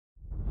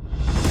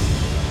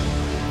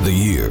The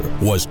year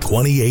was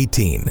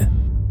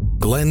 2018.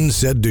 Glenn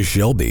said to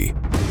Shelby,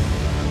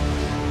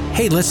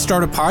 "Hey, let's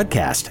start a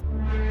podcast.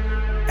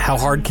 How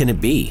hard can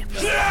it be?"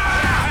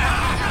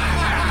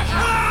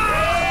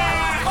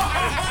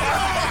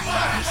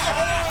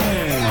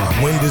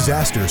 When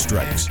disaster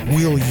strikes,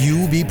 will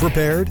you be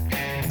prepared?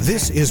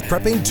 This is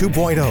Prepping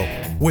 2.0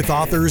 with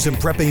authors and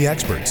prepping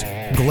experts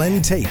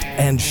Glenn Tate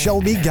and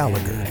Shelby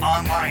Gallagher.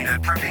 Online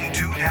at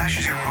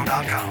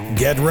prepping2-0.com.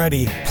 Get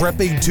ready.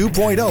 Prepping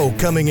 2.0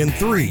 coming in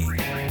 3,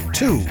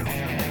 2,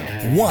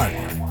 1.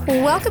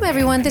 Welcome,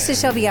 everyone. This is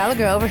Shelby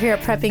Gallagher over here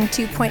at Prepping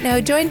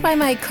 2.0, joined by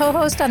my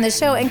co-host on the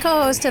show and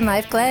co-host in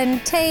life,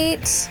 Glenn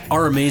Tate.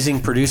 Our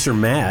amazing producer,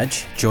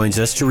 Madge, joins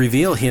us to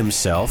reveal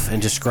himself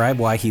and describe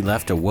why he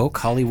left a woke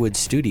Hollywood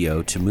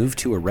studio to move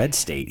to a red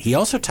state. He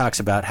also talks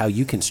about how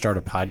you can start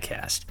a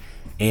podcast.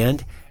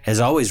 And, as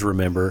always,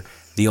 remember,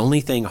 the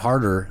only thing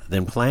harder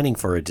than planning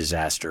for a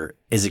disaster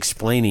is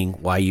explaining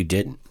why you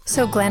didn't.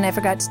 So, Glenn, I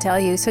forgot to tell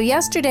you. So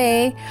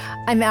yesterday,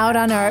 I'm out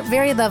on our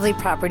very lovely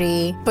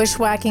property,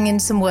 bushwhacking in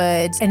some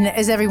woods. And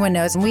as everyone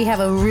knows, we have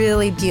a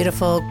really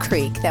beautiful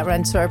creek that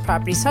runs through our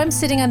property. So I'm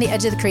sitting on the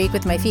edge of the creek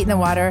with my feet in the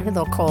water, a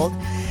little cold.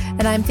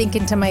 And I'm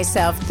thinking to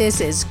myself,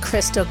 this is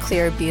crystal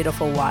clear,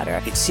 beautiful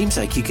water. It seems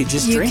like you could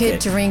just drink it. You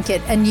could drink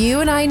it. And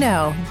you and I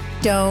know,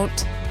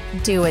 don't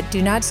do it.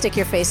 Do not stick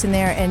your face in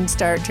there and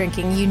start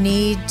drinking. You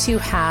need to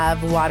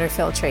have water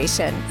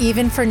filtration,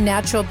 even for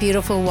natural,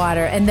 beautiful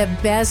water. And the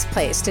best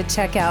place to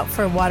check out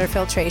for water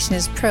filtration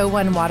is Pro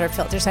One Water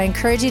Filters. I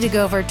encourage you to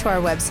go over to our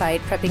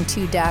website,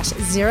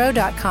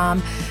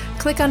 prepping2-0.com,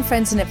 click on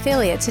Friends and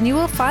Affiliates, and you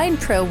will find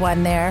Pro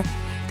One there.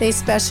 They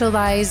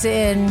specialize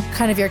in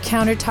kind of your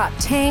countertop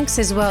tanks,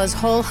 as well as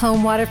whole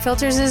home water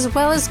filters, as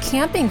well as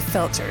camping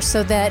filters,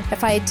 so that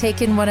if I had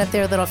taken one of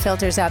their little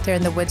filters out there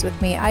in the woods with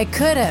me, I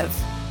could have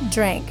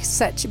drank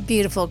such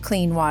beautiful,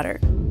 clean water.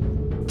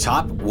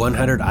 Top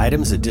 100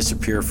 items that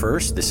disappear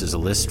first. This is a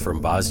list from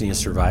Bosnia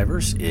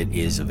survivors. It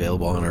is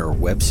available on our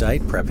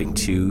website,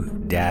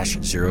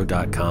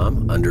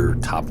 prepping2-0.com, under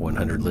Top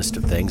 100 list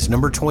of things.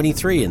 Number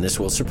 23, and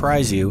this will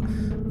surprise you,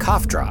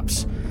 cough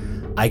drops.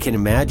 I can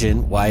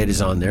imagine why it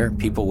is on there.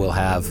 People will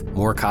have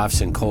more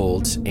coughs and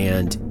colds,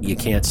 and you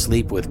can't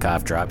sleep with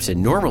cough drops.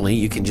 And normally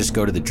you can just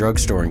go to the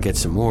drugstore and get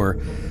some more,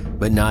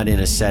 but not in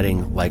a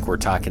setting like we're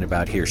talking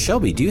about here.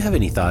 Shelby, do you have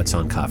any thoughts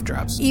on cough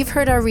drops? You've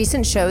heard our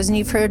recent shows and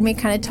you've heard me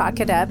kind of talk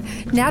it up.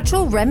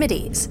 Natural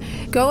remedies.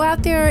 Go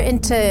out there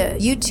into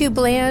YouTube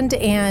land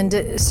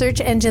and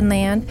search engine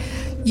land.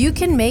 You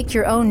can make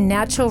your own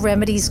natural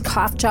remedies,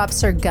 cough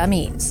drops or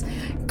gummies.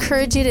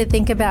 Encourage you to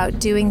think about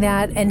doing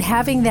that and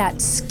having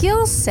that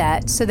skill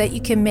set so that you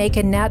can make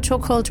a natural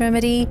cold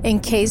remedy in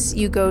case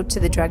you go to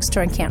the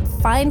drugstore and can't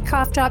find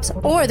cough drops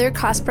or they're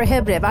cost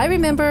prohibitive. I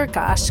remember,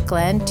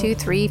 Glenn, 2,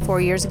 3,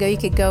 4 years ago, you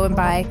could go and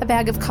buy a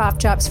bag of cough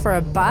drops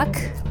for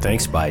 $1.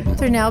 Thanks, Biden.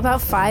 They're now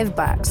about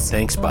 $5.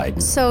 Thanks,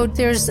 Biden. So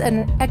there's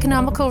an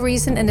economical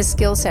reason and a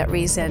skill set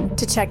reason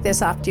to check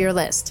this off to your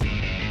list.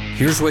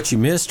 Here's what you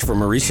missed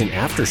from a recent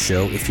after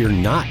show if you're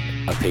not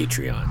a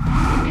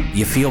Patreon.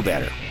 You feel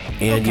better.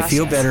 And you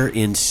feel better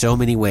in so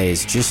many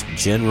ways, just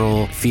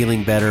general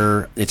feeling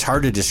better. It's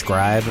hard to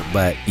describe,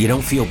 but you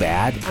don't feel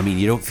bad. I mean,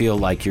 you don't feel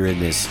like you're in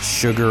this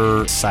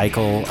sugar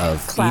cycle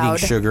of eating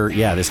sugar.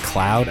 Yeah, this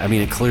cloud. I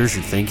mean, it clears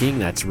your thinking.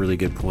 That's a really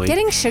good point.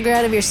 Getting sugar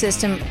out of your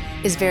system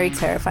is very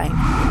clarifying.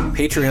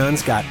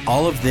 Patreon's got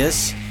all of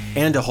this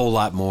and a whole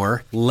lot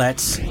more.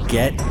 Let's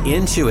get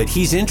into it.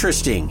 He's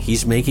interesting.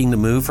 He's making the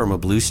move from a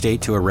blue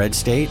state to a red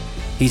state.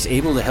 He's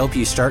able to help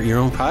you start your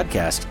own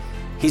podcast.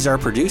 He's our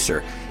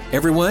producer.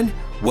 Everyone,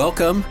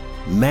 welcome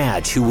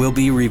Madge, who will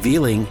be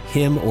revealing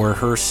him or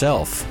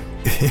herself.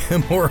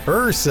 Him or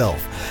herself.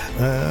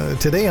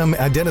 Today I'm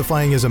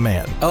identifying as a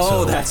man.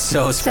 Oh, that's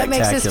so spectacular.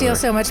 That makes us feel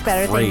so much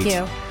better. Great. Thank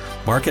you.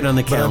 Mark it on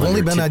the calendar. But I've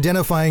only been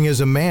identifying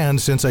as a man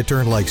since I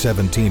turned like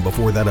 17.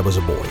 Before that, I was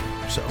a boy.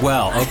 So.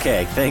 Well,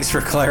 okay. Thanks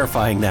for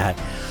clarifying that.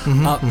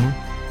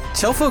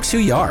 Tell folks who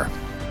you are.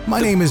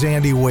 My name is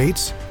Andy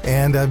Waits,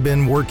 and I've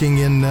been working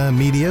in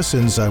media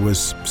since I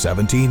was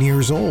 17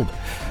 years old.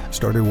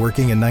 Started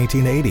working in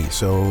 1980,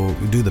 so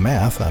do the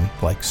math. I'm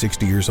like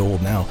 60 years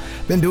old now.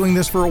 Been doing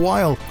this for a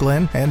while,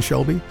 Glenn and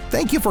Shelby.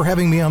 Thank you for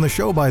having me on the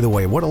show, by the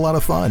way. What a lot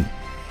of fun.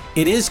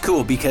 It is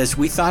cool because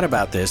we thought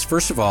about this.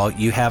 First of all,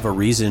 you have a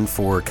reason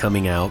for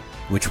coming out,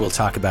 which we'll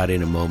talk about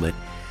in a moment.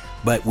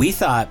 But we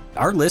thought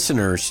our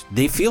listeners,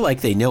 they feel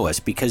like they know us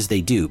because they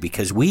do,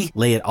 because we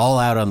lay it all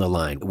out on the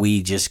line.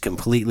 We just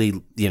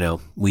completely,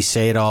 we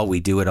say it all,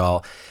 we do it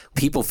all.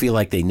 People feel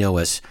like they know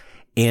us.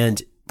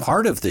 And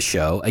part of the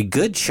show, a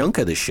good chunk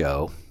of the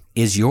show,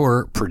 is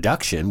your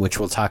production, which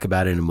we'll talk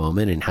about in a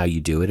moment and how you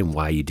do it and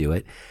why you do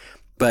it.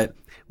 But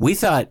we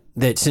thought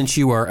that since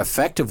you are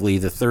effectively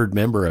the third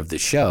member of the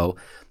show,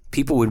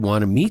 people would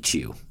want to meet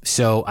you.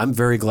 So I'm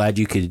very glad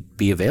you could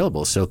be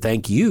available. So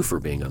thank you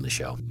for being on the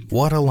show.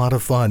 What a lot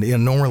of fun.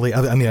 Normally,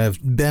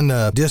 I've been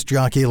a disc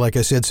jockey, like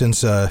I said,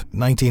 since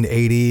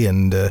 1980,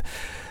 and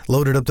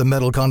loaded up the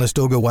metal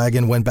Conestoga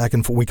wagon, went back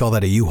and forth. We call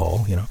that a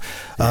U-Haul,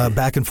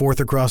 back and forth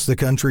across the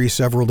country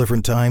several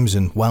different times,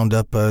 and wound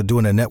up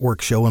doing a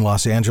network show in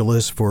Los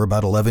Angeles for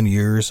about 11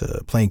 years,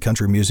 playing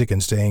country music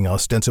and saying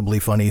ostensibly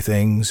funny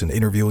things and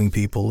interviewing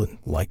people and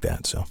like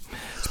that. So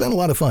it's been a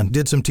lot of fun.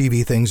 Did some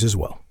TV things as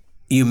well.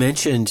 You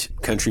mentioned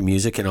country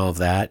music and all of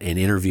that and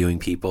interviewing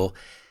people.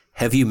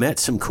 Have you met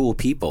some cool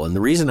people? And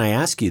the reason I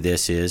ask you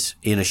this is,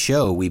 in a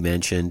show we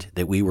mentioned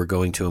that we were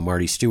going to a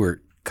Marty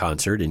Stewart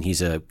concert, and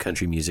he's a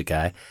country music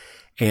guy.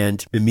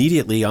 And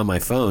immediately on my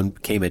phone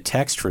came a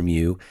text from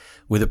you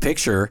with a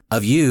picture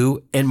of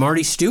you and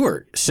Marty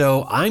Stewart.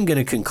 So I'm going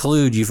to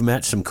conclude you've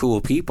met some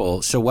cool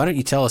people. So why don't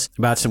you tell us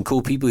about some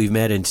cool people you've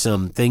met and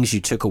some things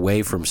you took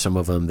away from some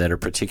of them that are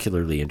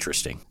particularly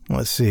interesting?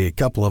 Let's see, a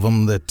couple of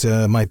them that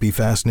might be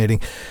fascinating.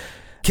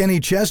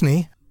 Kenny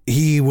Chesney.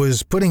 He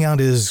was putting out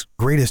his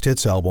greatest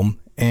hits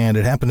album, and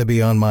it happened to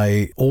be on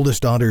my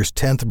oldest daughter's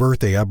 10th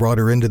birthday. I brought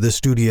her into the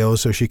studio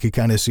so she could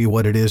kind of see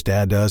what it is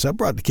Dad does. I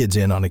brought the kids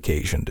in on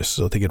occasion just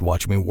so they could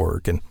watch me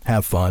work and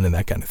have fun and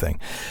that kind of thing.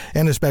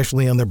 And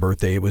especially on their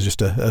birthday, it was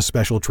just a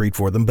special treat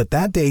for them. But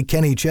that day,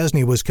 Kenny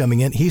Chesney was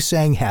coming in. He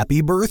sang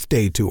Happy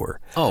Birthday to her.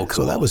 Oh,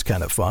 cool. So that was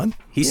kind of fun.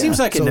 He seems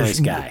like a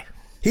nice guy.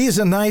 He's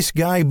a nice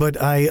guy,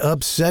 but I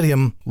upset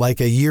him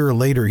like a year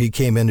later. He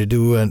came in to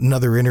do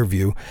another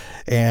interview,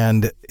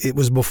 and it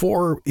was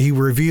before he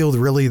revealed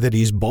really that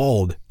he's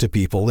bald to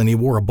people, and he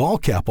wore a ball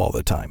cap all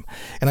the time.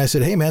 And I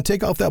said, hey, man,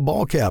 take off that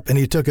ball cap. And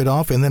he took it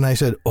off, and then I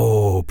said,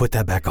 oh, put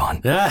that back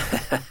on.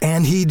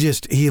 And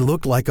he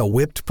looked like a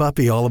whipped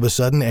puppy all of a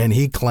sudden, and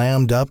he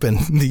clammed up, and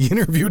the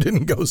interview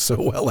didn't go so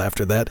well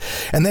after that.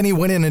 And then he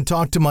went in and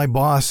talked to my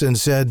boss and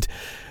said,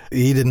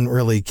 he didn't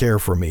really care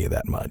for me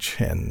that much,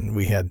 and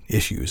we had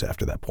issues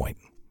after that point.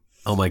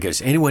 Oh, my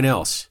goodness. Anyone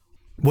else?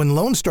 When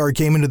Lone Star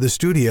came into the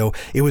studio,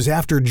 it was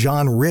after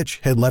John Rich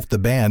had left the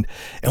band,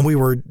 and we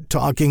were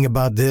talking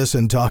about this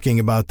and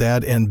talking about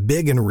that, and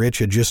Big and Rich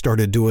had just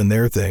started doing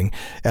their thing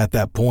at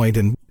that point,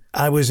 and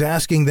I was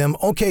asking them,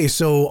 okay,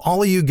 so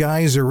all of you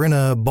guys are in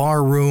a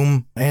bar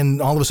room,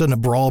 and all of a sudden a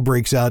brawl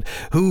breaks out.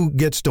 Who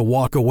gets to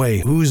walk away?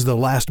 Who's the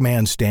last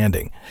man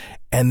standing?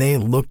 And they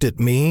looked at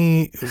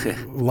me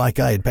like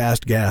I had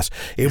passed gas.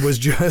 It was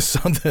just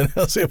something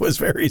else. It was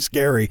very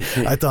scary.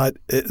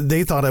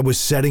 They thought I was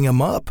setting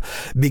them up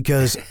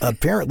because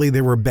apparently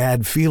there were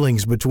bad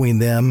feelings between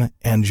them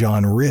and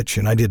John Rich,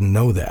 and I didn't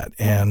know that.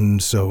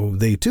 And so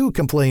they too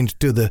complained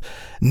to the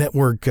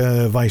network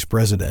vice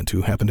president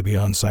who happened to be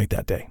on site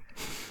that day.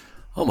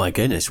 Oh, my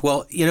goodness.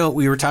 Well,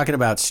 we were talking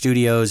about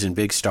studios and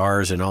big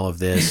stars and all of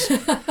this,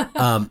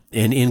 and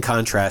in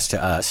contrast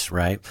to us,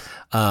 right?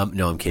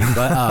 No, I'm kidding.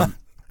 But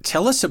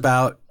tell us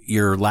about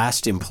your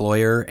last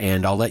employer,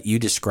 and I'll let you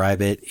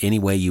describe it any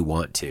way you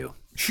want to.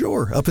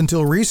 Sure. Up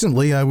until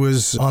recently, I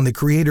was on the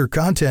creator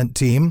content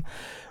team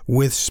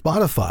with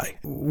Spotify,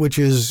 which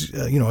is,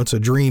 it's a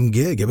dream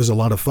gig. It was a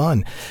lot of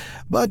fun.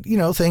 But,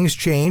 things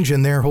change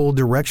and their whole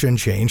direction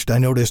changed. I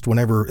noticed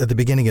whenever at the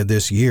beginning of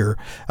this year,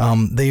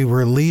 they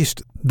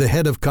released the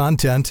head of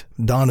content,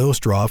 Dawn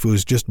Ostroff,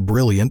 who's just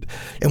brilliant.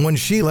 And when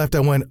she left, I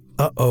went,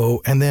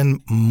 uh-oh. And then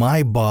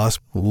my boss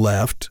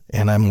left,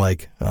 and I'm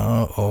like,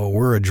 uh-oh,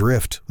 we're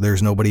adrift.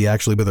 There's nobody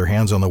actually with their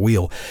hands on the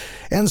wheel.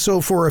 And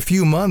so for a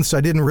few months,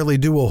 I didn't really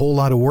do a whole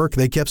lot of work.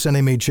 They kept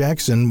sending me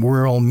checks, and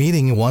we're all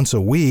meeting once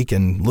a week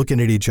and looking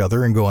at each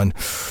other and going,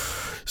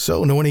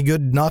 so, know any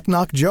good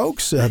knock-knock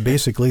jokes?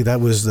 Basically,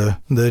 that was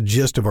the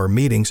gist of our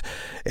meetings.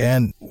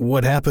 And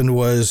what happened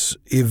was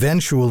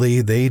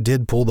eventually they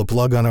did pull the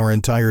plug on our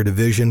entire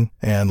division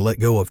and let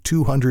go of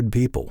 200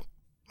 people.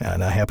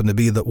 And I happened to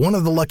be one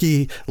of the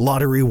lucky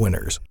lottery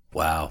winners.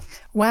 Wow.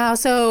 Wow.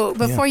 So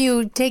before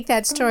you take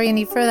that story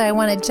any further, I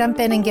want to jump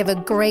in and give a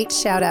great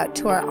shout out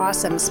to our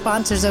awesome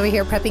sponsors over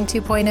here, Prepping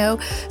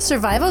 2.0,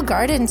 Survival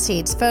Garden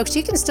Seeds. Folks,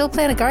 you can still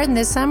plant a garden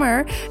this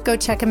summer. Go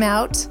check them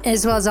out,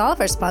 as well as all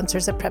of our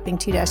sponsors at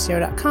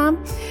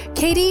prepping2-0.com.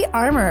 KD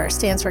Armor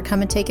stands for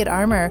Come and Take It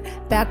Armor.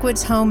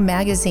 Backwoods Home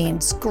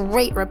Magazine's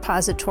great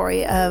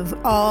repository of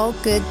all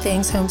good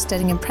things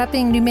homesteading and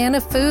prepping.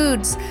 Numana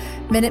Foods,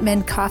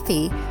 Minutemen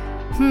Coffee.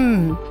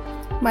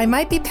 I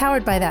might be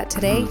powered by that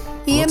today.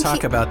 We'll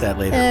talk about that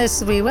later.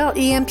 Yes, we will.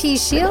 EMP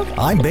Shield.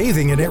 I'm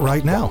bathing in it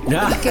right now.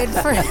 Good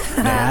for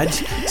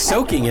Madge,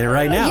 soaking in it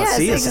right now. Yes,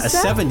 see, it's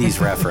exactly. a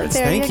 70s reference.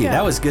 Thank you.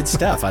 That was good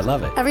stuff. I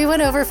love it.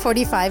 Everyone over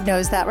 45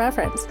 knows that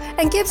reference.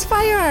 And Gibbs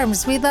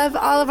Firearms. We love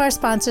all of our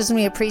sponsors, and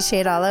we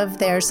appreciate all of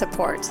their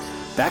support.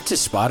 Back to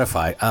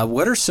Spotify.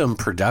 What are some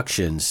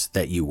productions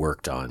that you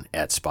worked on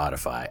at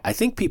Spotify? I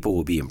think people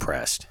will be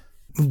impressed.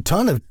 A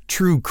ton of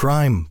true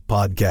crime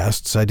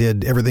podcasts. I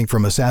did everything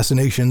from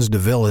assassinations to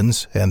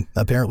villains, and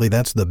apparently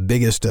that's the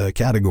biggest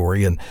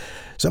category. And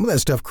some of that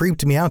stuff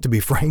creeped me out, to be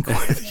frank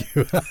with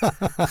you.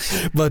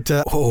 But,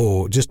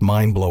 just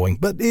mind-blowing.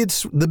 But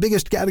it's the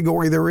biggest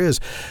category there is.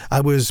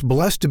 I was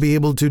blessed to be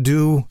able to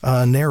do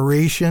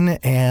narration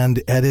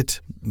and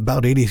edit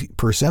about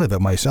 80% of it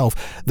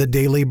myself, the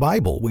Daily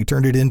Bible. We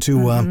turned it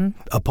into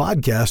a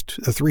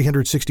podcast,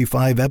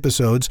 365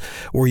 episodes,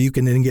 where you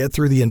can get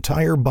through the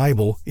entire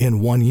Bible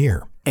in 1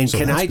 year. And So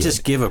can that's I good.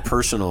 just give a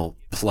personal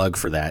plug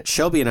for that?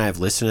 Shelby and I have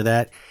listened to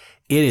that.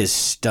 It is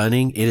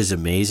stunning. It is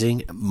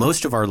amazing.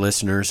 Most of our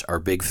listeners are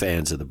big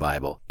fans of the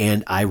Bible.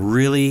 And I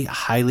really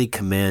highly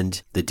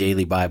commend the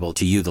Daily Bible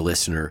to you, the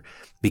listener,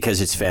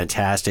 because it's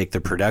fantastic,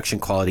 the production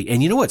quality.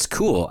 And you know what's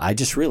cool? I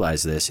just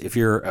realized this. If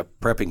you're a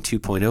Prepping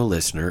 2.0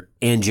 listener,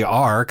 and you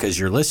are because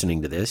you're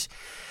listening to this,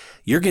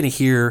 you're going to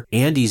hear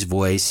Andy's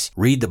voice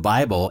read the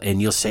Bible, and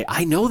you'll say,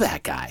 I know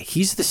that guy.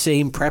 He's the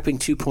same Prepping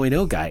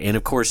 2.0 guy. And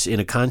of course, in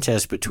a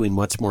contest between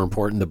what's more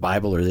important, the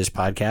Bible or this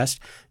podcast,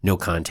 no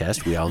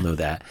contest. We all know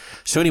that.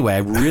 So anyway, I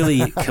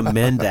really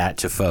commend that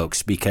to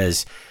folks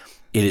because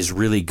it is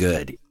really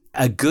good.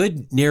 A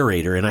good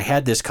narrator, and I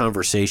had this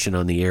conversation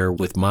on the air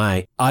with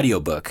my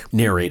audiobook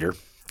narrator,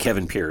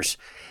 Kevin Pierce,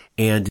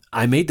 and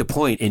I made the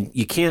point, and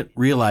you can't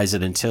realize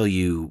it until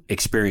you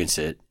experience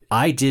it.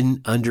 I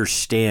didn't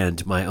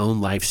understand my own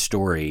life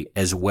story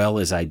as well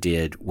as I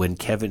did when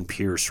Kevin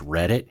Pierce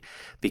read it,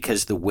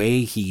 because the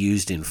way he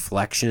used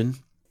inflection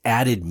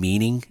added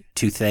meaning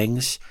to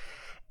things.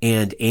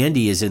 And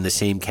Andy is in the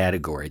same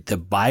category. The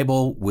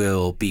Bible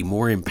will be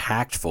more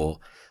impactful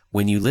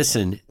when you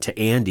listen to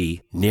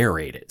Andy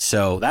narrate it.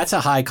 So that's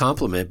a high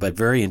compliment, but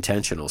very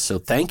intentional. So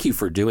thank you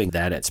for doing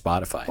that at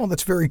Spotify. Well,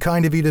 that's very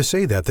kind of you to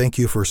say that. Thank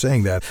you for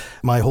saying that.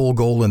 My whole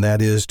goal in that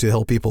is to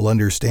help people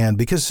understand,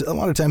 because a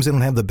lot of times they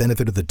don't have the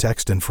benefit of the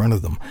text in front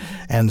of them.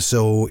 And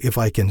so if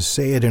I can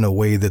say it in a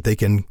way that they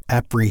can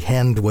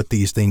apprehend what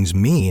these things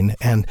mean,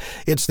 and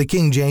it's the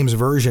King James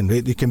Version,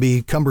 it can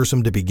be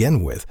cumbersome to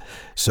begin with.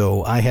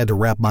 So I had to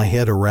wrap my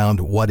head around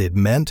what it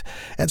meant.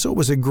 And so it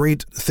was a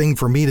great thing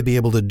for me to be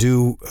able to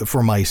do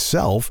for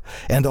myself,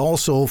 and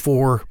also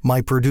for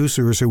my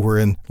producers who were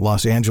in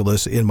Los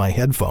Angeles in my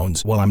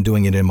headphones while I'm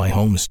doing it in my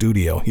home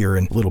studio here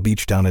in Little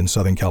Beach Town in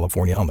Southern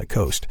California on the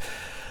coast.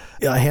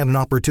 I had an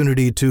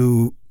opportunity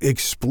to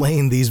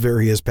explain these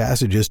various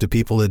passages to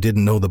people that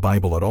didn't know the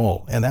Bible at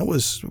all. And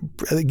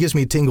it gives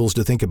me tingles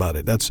to think about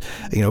it. That's,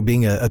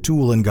 being a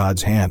tool in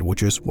God's hand,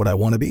 which is what I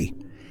want to be.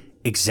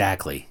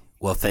 Exactly.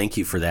 Well, thank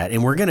you for that.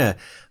 And we're going to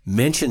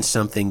mention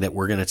something that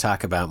we're going to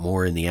talk about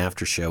more in the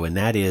after show, and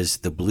that is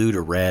the blue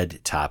to red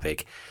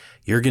topic.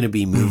 You're going to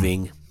be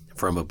moving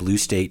from a blue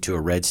state to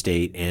a red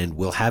state, and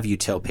we'll have you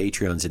tell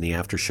Patreons in the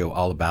after show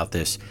all about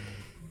this.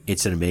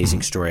 It's an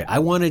amazing story. I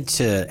wanted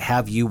to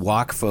have you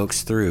walk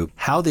folks through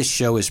how this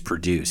show is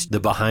produced,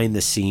 the behind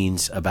the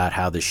scenes about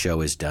how the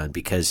show is done,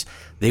 because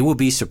they will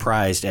be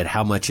surprised at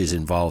how much is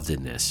involved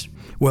in this.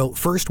 Well,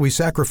 first we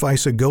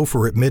sacrifice a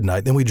gopher at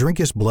midnight, then we drink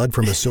his blood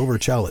from a silver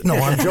chalice. No,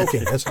 I'm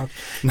joking. That's not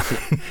true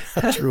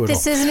at all.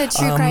 This isn't a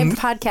true crime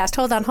podcast.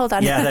 Hold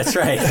on. Yeah, that's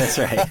right. That's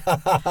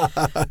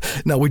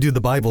right. No, we do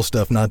the Bible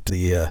stuff, not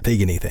the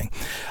pagan-y thing.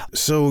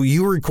 So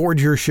you record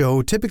your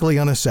show typically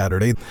on a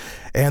Saturday,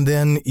 and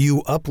then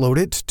you upload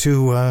it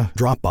to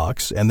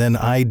Dropbox, and then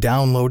I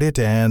download it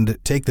and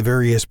take the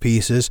various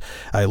pieces.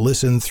 I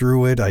listen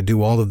through it. I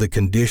do all of the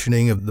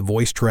conditioning of the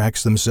voice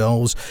tracks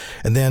themselves,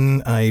 and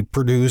then I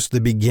produce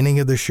the beginning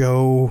of the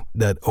show,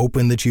 that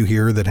open that you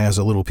hear that has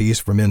a little piece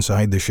from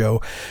inside the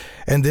show.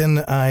 And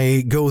then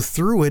I go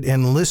through it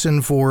and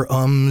listen for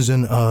ums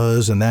and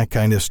uhs and that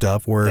kind of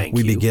stuff where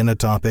we begin a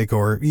topic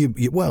or,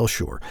 well,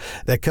 sure,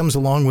 that comes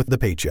along with the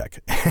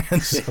paycheck.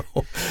 And so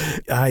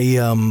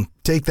I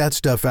take that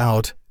stuff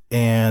out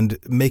and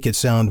make it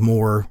sound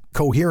more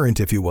coherent,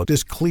 if you will,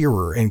 just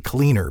clearer and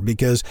cleaner,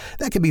 because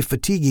that can be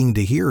fatiguing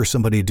to hear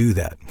somebody do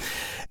that.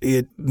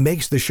 It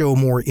makes the show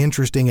more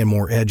interesting and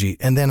more edgy.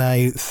 And then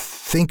I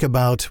think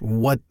about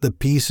what the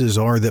pieces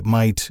are that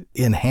might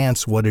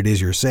enhance what it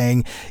is you're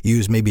saying.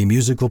 Use maybe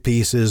musical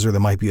pieces, or there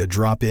might be a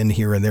drop in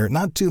here and there.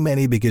 Not too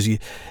many, because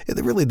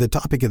really the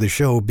topic of the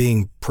show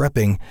being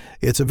prepping,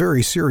 it's a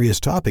very serious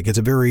topic. It's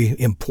a very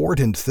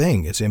important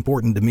thing. It's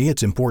important to me.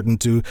 It's important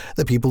to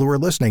the people who are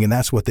listening, and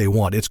that's what they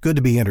want. It's good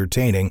to be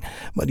entertaining,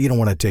 but you don't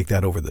want to take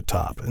that over the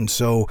top. And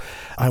so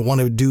I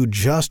want to do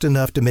just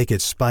enough to make it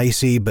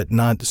spicy, but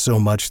not so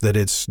much that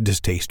it's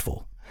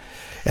distasteful.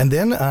 And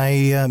then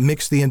I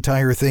mix the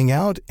entire thing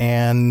out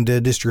and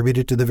distribute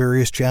it to the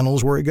various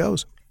channels where it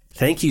goes.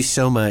 Thank you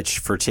so much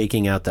for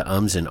taking out the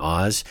ums and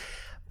ahs,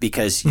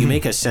 because you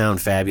make us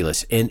sound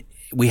fabulous. And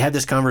we had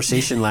this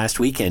conversation last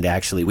weekend,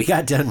 actually. We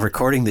got done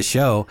recording the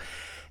show,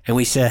 and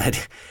we said,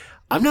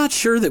 I'm not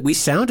sure that we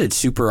sounded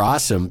super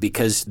awesome,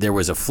 because there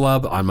was a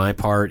flub on my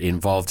part,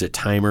 involved a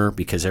timer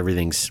because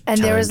everything's And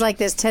timed. there was like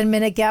this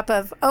 10-minute gap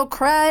of, oh,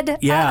 crud,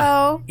 Yeah.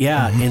 uh-oh.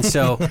 Yeah. And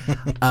so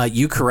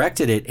you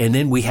corrected it. And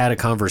then we had a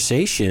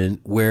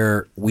conversation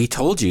where we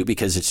told you,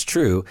 because it's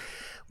true,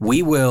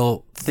 we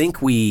will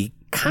think we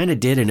kind of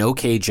did an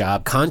okay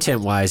job.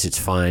 Content-wise, it's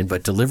fine,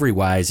 but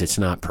delivery-wise, it's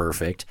not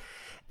perfect.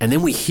 And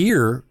then we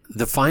hear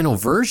the final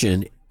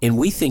version, and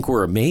we think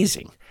we're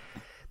amazing,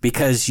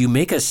 because you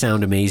make us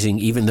sound amazing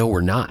even though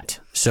we're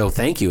not. So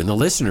thank you. And the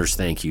listeners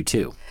thank you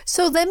too.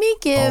 So let me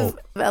give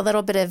a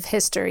little bit of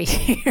history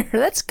here.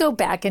 Let's go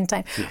back in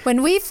time.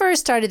 When we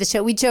first started the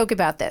show, we joke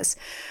about this.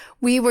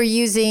 We were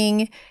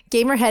using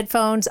gamer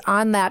headphones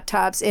on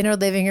laptops in our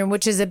living room,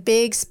 which is a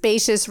big,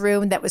 spacious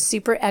room that was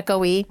super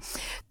echoey.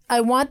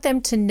 I want them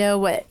to know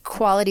what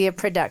quality of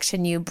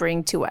production you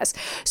bring to us.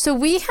 So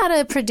we had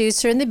a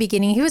producer in the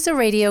beginning. He was a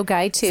radio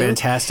guy too.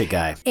 Fantastic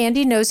guy.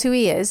 Andy knows who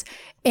he is.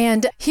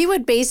 And he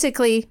would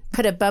basically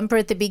put a bumper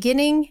at the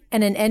beginning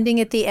and an ending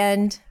at the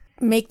end,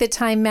 make the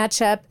time match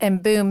up,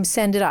 and boom,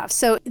 send it off.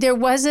 So there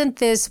wasn't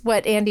this,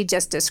 what Andy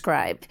just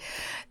described,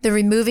 the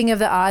removing of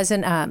the ahs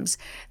and ums,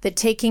 the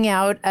taking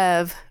out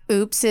of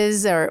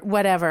oopses or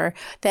whatever,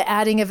 the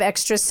adding of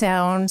extra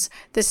sounds,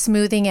 the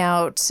smoothing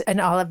out, and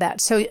all of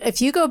that. So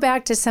if you go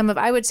back to some of,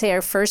 I would say,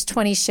 our first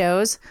 20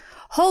 shows,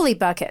 holy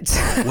buckets.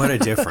 What a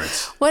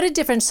difference. What a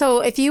difference.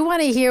 So if you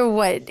want to hear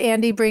what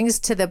Andy brings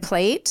to the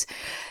plate,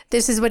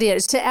 this is what he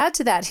is. To add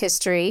to that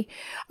history,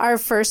 our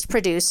first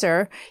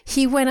producer,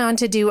 he went on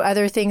to do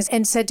other things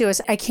and said to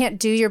us, I can't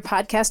do your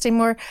podcast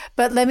anymore,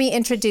 but let me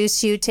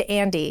introduce you to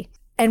Andy.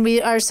 And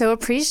we are so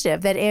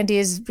appreciative that Andy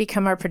has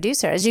become our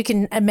producer, as you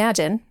can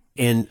imagine.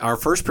 And our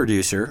first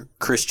producer,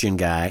 Christian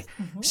guy,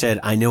 said,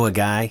 I know a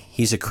guy,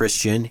 he's a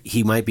Christian,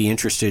 he might be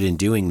interested in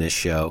doing this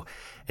show.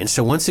 And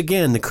so once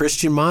again, the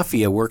Christian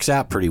mafia works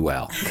out pretty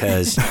well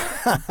because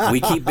we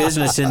keep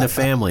business in the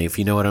family, if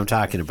you know what I'm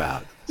talking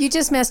about. You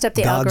just messed up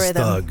the God's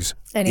algorithm. thugs.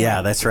 Anyway.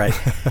 Yeah, that's right.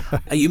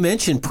 You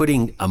mentioned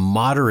putting a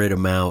moderate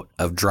amount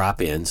of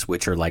drop-ins,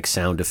 which are like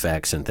sound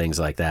effects and things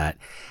like that.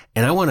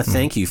 And I want to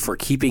thank you for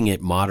keeping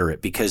it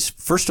moderate because,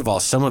 first of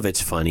all, some of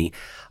it's funny.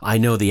 I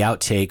know the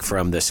outtake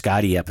from the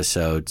Scotty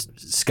episode.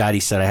 Scotty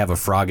said, I have a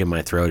frog in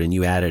my throat, and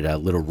you added a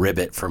little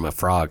ribbit from a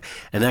frog.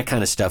 And that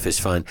kind of stuff is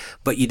fun.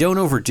 But you don't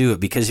overdo it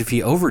because if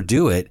you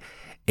overdo it,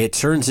 it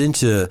turns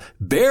into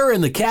Bear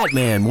and the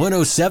Catman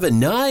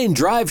 107.9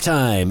 drive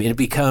time. And it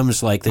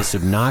becomes like this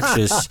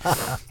obnoxious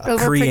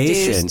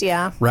creation.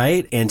 Yeah.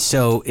 Right? And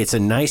so it's a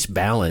nice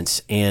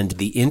balance. And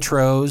the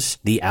intros,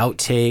 the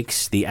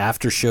outtakes, the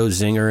after show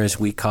zinger, as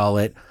we call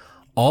it,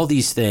 all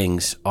these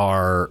things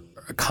are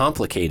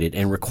complicated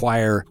and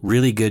require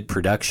really good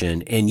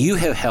production. And you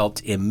have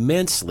helped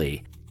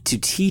immensely to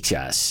teach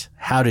us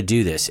how to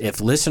do this. If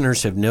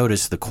listeners have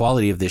noticed, the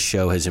quality of this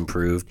show has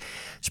improved.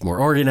 It's more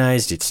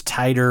organized. It's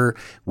tighter.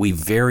 We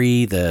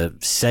vary the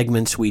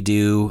segments we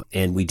do,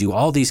 and we do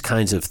all these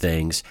kinds of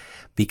things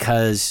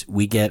because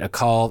we get a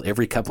call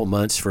every couple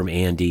months from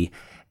Andy,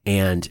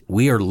 and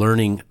we are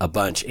learning a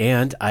bunch.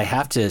 And I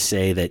have to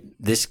say that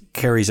this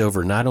carries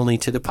over not only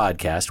to the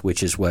podcast,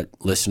 which is what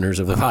listeners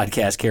of the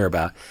podcast care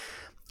about.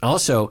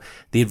 Also,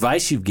 the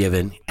advice you've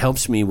given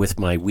helps me with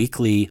my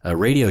weekly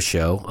radio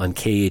show on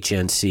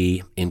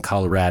KHNC in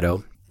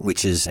Colorado,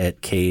 which is at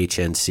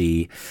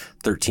KHNC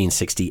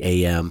 1360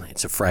 AM.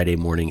 It's a Friday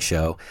morning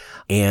show.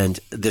 And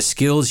the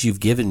skills you've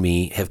given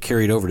me have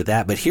carried over to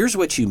that. But here's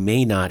what you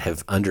may not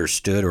have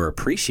understood or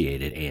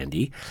appreciated,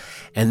 Andy.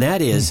 And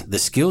that is the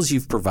skills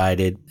you've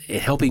provided in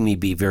helping me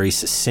be very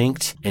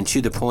succinct and to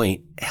the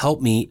point,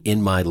 help me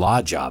in my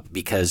law job.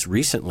 Because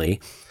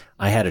recently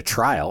I had a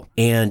trial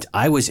and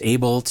I was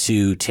able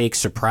to take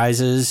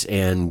surprises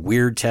and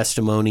weird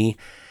testimony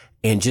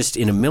and just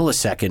in a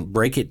millisecond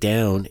break it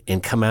down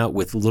and come out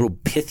with little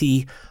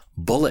pithy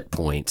bullet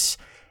points.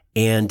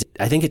 And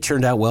I think it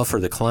turned out well for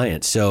the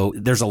client. So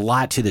there's a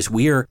lot to this.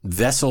 We are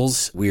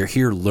vessels. We are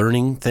here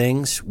learning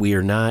things. We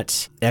are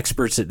not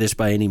experts at this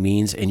by any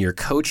means. And your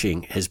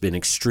coaching has been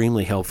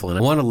extremely helpful. And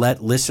I want to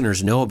let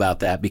listeners know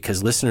about that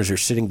because listeners are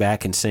sitting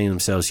back and saying to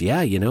themselves,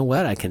 yeah, you know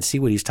what? I can see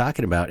what he's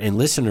talking about. And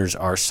listeners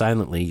are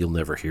silently, you'll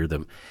never hear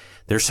them.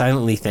 They're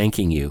silently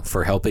thanking you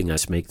for helping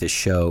us make this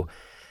show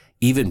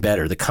even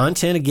better. The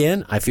content,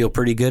 again, I feel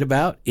pretty good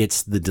about.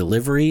 It's the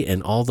delivery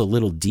and all the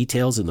little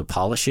details and the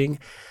polishing.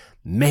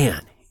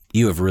 Man,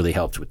 you have really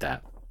helped with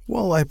that.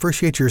 Well, I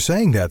appreciate your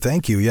saying that.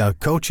 Thank you. Yeah,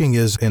 coaching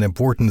is an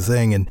important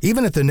thing. And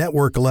even at the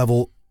network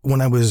level, when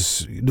I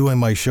was doing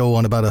my show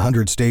on about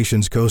 100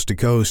 stations coast to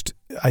coast,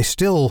 I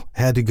still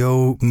had to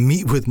go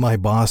meet with my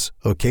boss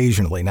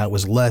occasionally. Now, it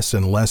was less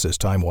and less as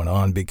time went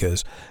on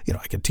because,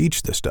 I could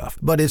teach this stuff.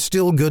 But it's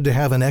still good to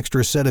have an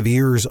extra set of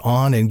ears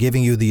on and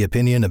giving you the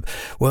opinion of,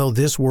 well,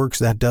 this works,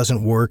 that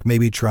doesn't work,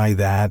 maybe try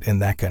that, and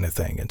that kind of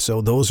thing. And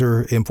so those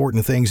are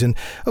important things. And,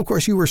 of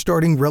course, you were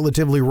starting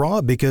relatively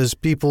raw because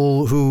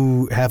people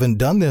who haven't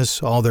done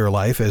this all their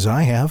life, as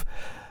I have,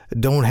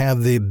 don't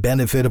have the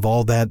benefit of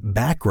all that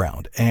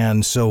background.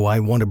 And so I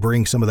want to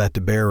bring some of that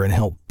to bear and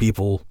help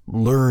people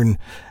learn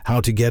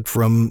how to get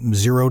from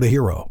zero to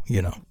hero,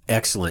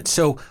 Excellent.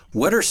 So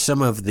what are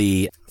some of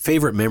the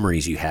favorite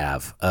memories you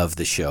have of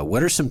the show?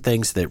 What are some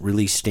things that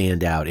really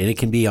stand out? And it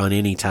can be on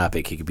any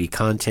topic. It could be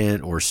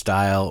content or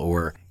style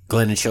or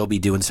Glenn and Shelby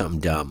doing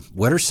something dumb.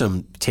 What are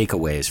some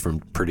takeaways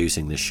from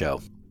producing this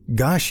show?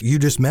 Gosh, you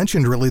just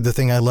mentioned really the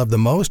thing I love the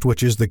most,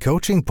 which is the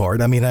coaching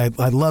part. I mean, I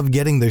love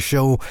getting the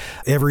show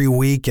every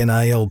week, and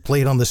I'll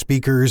play it on the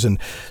speakers, and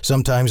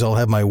sometimes I'll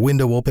have my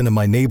window open and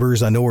my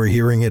neighbors, I know, are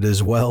hearing it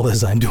as well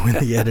as I'm doing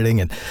the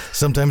editing. And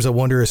sometimes I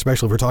wonder,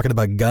 especially if we're talking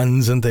about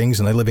guns and things,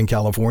 and I live in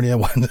California,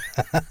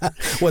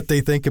 what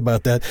they think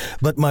about that.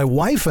 But my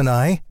wife and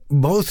I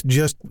both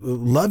just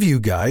love you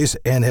guys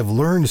and have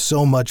learned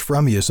so much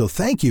from you. So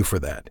thank you for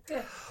that.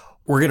 Good.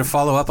 We're going to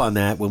follow up on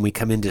that when we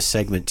come into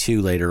segment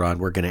 2 later on.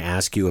 We're going to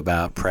ask you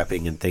about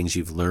prepping and things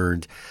you've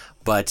learned.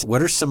 But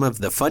what are some of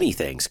the funny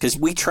things? Because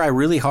we try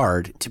really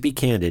hard, to be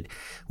candid,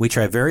 we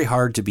try very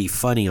hard to be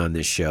funny on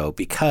this show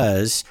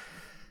because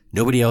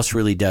nobody else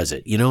really does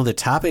it. You know, the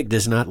topic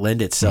does not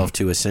lend itself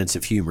to a sense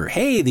of humor.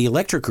 Hey, the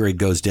electric grid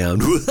goes down.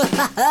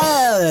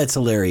 That's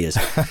hilarious.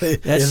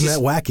 Isn't that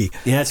wacky?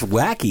 Yeah, it's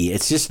wacky.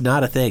 It's just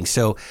not a thing.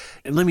 So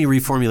let me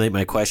reformulate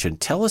my question.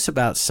 Tell us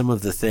about some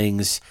of the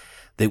things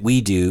that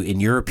we do, in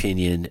your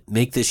opinion,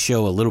 make this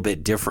show a little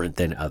bit different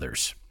than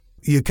others.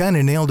 You kind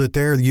of nailed it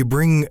there. You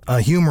bring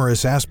a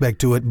humorous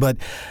aspect to it, but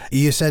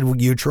you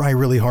said you try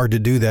really hard to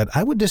do that.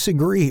 I would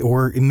disagree,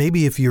 or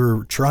maybe if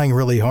you're trying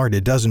really hard,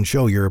 it doesn't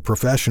show. You're a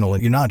professional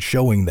and you're not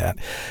showing that,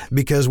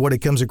 because what it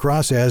comes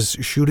across as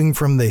shooting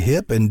from the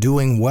hip and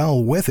doing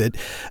well with it,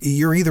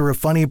 you're either a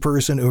funny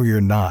person or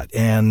you're not,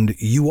 and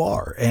you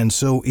are. And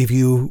so if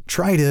you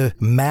try to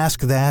mask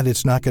that,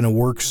 it's not going to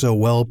work so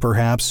well,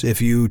 perhaps.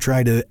 If you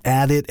try to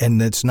add it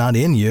and it's not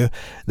in you,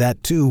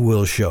 that too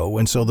will show.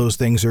 And so those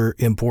things are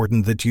important,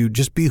 that you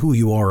just be who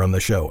you are on the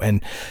show.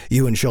 And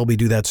you and Shelby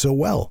do that so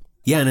well.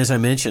 Yeah, and as I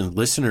mentioned,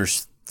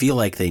 listeners feel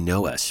like they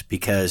know us,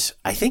 because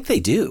I think they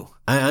do.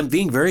 I'm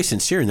being very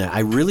sincere in that. I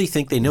really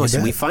think they know us.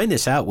 And we find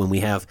this out when we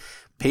have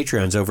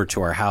Patreons over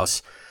to our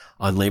house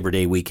on Labor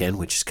Day weekend,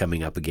 which is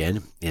coming up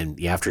again. And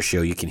the after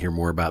show, you can hear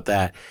more about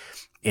that.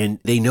 And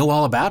they know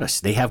all about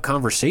us. They have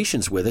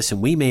conversations with us,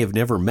 and we may have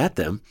never met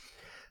them.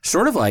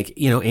 Sort of like,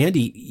 you know,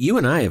 Andy, you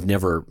and I have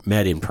never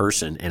met in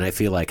person, and I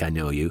feel like I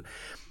know you.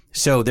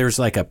 So there's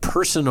like a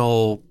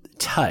personal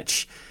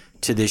touch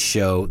to this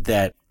show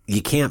that you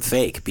can't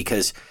fake,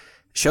 because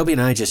Shelby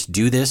and I just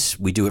do this.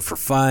 We do it for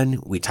fun.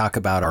 We talk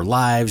about our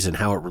lives and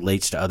how it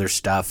relates to other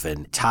stuff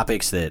and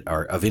topics that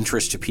are of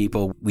interest to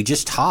people. We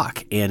just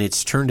talk, and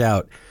it's turned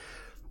out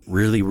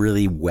really,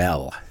 really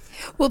well.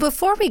 Well,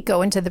 before we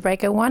go into the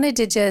break, I wanted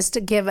to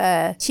just give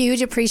a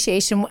huge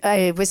appreciation.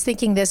 I was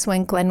thinking this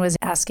when Glenn was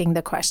asking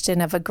the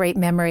question of a great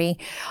memory.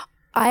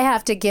 I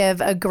have to give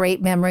a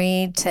great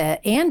memory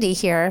to Andy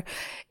here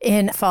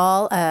in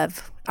fall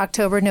of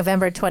October,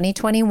 November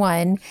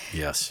 2021.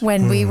 Yes.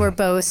 When we were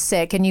both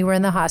sick and you were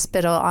in the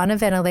hospital on a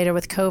ventilator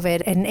with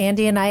COVID. And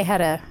Andy and I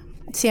had I'm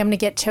going to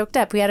get choked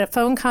up. We had a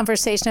phone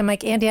conversation. I'm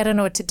like, Andy, I don't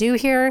know what to do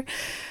here.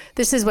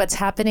 This is what's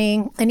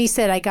happening. And he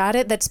said, I got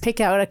it. Let's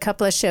pick out a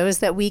couple of shows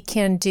that we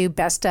can do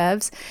best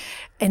ofs.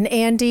 And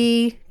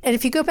Andy, and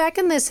if you go back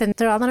and listen,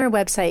 they're all on our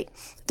website.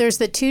 There's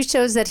the 2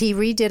 shows that he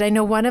redid. I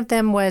know one of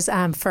them was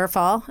Fur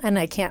Fall, and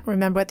I can't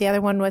remember what the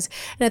other one was.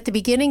 And at the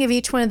beginning of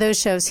each one of those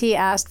shows, he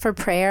asked for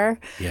prayer.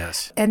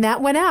 Yes. And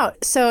that went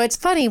out. So it's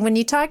funny when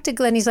you talk to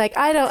Glenn, he's like,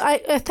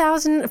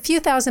 a few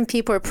thousand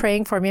people are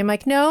praying for me. I'm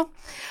like, no,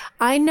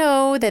 I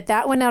know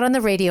that went out on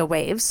the radio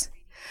waves.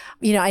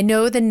 You know, I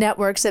know the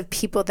networks of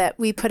people that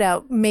we put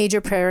out major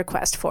prayer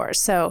requests for.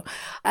 So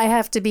I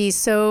have to be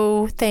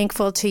so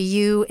thankful to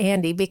you,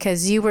 Andy,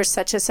 because you were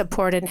such a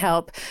support and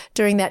help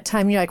during that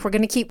time. You're like, we're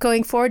going to keep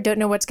going forward. Don't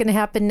know what's going to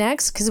happen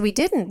next, because we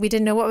didn't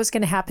know what was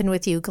going to happen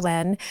with you,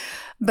 Glenn.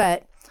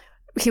 But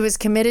he was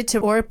committed to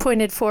or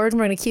pointed forward, and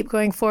we're going to keep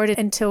going forward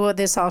until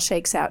this all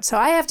shakes out. So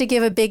I have to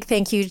give a big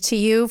thank you to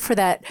you for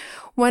that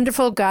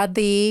wonderful,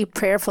 godly,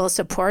 prayerful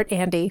support,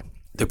 Andy.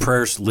 The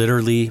prayers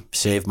literally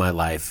saved my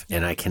life,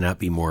 and I cannot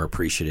be more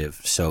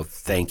appreciative. So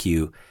thank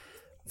you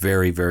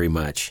very, very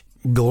much.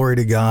 Glory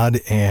to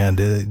God, and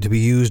to be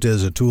used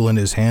as a tool in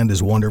his hand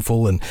is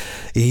wonderful, and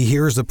he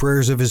hears the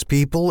prayers of his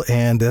people,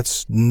 and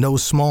that's no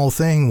small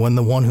thing when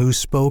the one who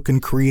spoke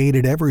and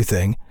created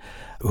everything,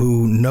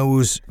 who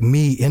knows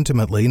me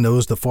intimately,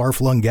 knows the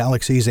far-flung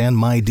galaxies and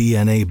my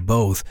DNA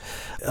both,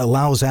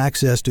 allows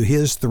access to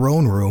his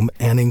throne room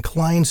and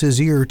inclines his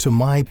ear to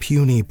my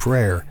puny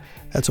prayer.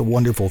 That's a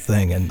wonderful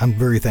thing, and I'm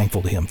very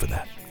thankful to him for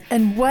that.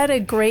 And what a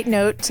great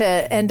note to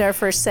end our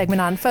first segment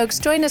on. Folks,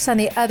 join us on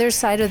the other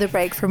side of the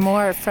break for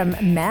more from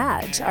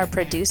Madge, our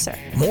producer.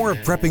 More of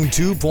Prepping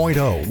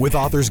 2.0 with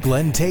authors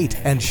Glenn Tate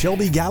and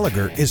Shelby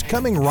Gallagher is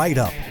coming right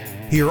up.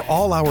 Hear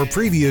all our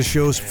previous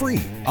shows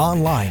free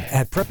online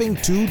at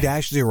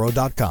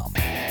prepping2-0.com.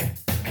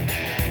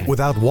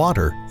 Without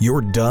water,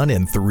 you're done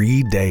in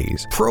 3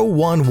 days. Pro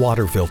One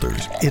water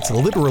filters. It's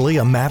literally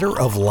a matter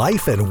of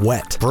life and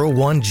wet. Pro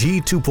One G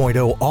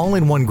 2.0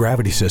 all-in-one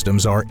gravity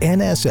systems are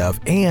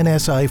NSF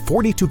ANSI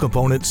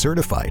 42-component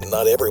certified.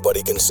 Not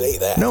everybody can say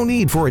that. No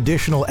need for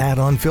additional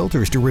add-on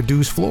filters to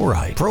reduce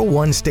fluoride. Pro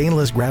One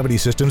stainless gravity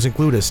systems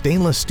include a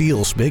stainless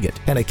steel spigot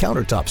and a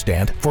countertop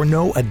stand for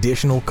no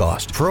additional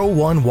cost. Pro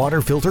One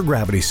water filter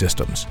gravity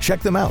systems. Check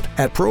them out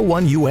at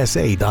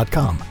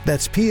pro1usa.com.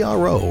 That's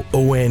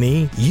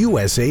PROONE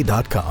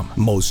USA.com.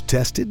 Most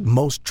tested,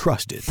 most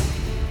trusted.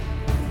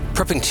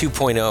 Prepping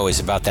 2.0 is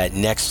about that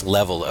next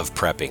level of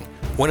prepping.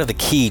 One of the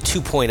key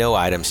 2.0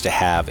 items to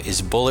have is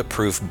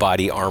bulletproof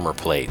body armor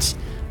plates.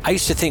 I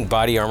used to think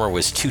body armor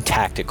was too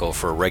tactical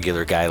for a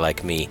regular guy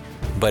like me,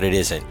 but it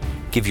isn't.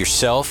 Give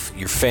yourself,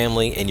 your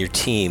family, and your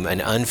team an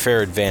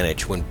unfair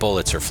advantage when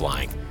bullets are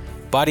flying.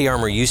 Body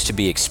armor used to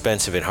be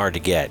expensive and hard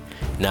to get.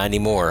 Not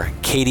anymore.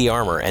 KD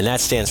Armor, and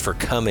that stands for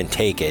Come and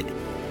Take It,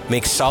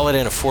 makes solid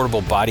and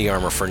affordable body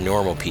armor for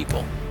normal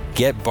people.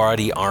 Get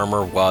body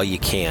armor while you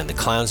can. The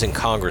clowns in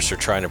Congress are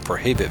trying to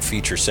prohibit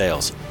future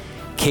sales.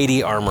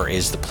 KD Armor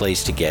is the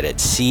place to get it.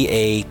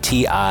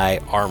 CATI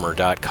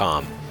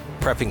armor.com.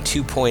 Prepping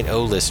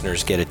 2.0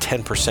 listeners get a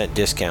 10%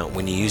 discount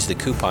when you use the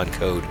coupon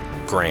code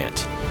GRANT.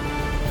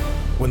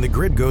 When the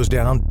grid goes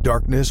down,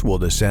 darkness will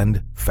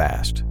descend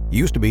fast.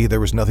 Used to be there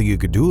was nothing you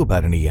could do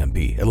about an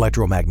EMP,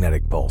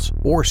 electromagnetic pulse,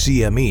 or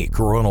CME,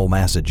 coronal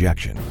mass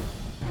ejection.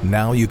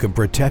 Now you can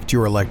protect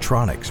your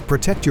electronics,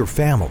 protect your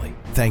family,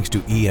 thanks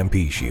to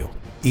EMP Shield.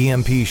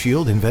 EMP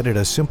Shield invented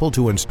a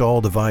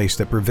simple-to-install device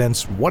that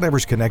prevents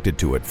whatever's connected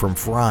to it from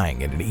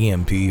frying in an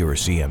EMP or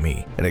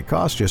CME, and it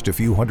costs just a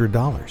few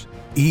 $100s.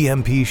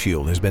 EMP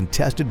Shield has been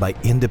tested by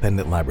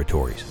independent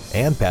laboratories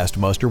and passed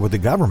muster with the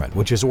government,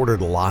 which has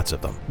ordered lots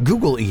of them.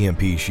 Google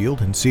EMP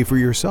Shield and see for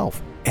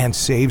yourself. And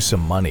save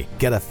some money.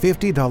 Get a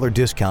 $50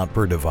 discount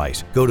per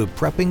device. Go to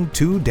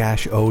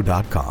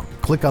prepping2-0.com.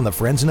 Click on the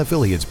Friends and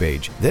Affiliates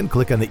page, then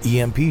click on the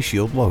EMP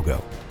Shield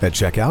logo. At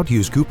checkout,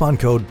 use coupon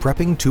code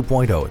PREPPING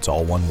 2.0. It's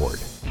all one word.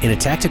 In a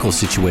tactical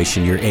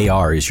situation, your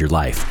AR is your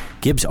life.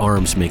 Gibbs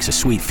Arms makes a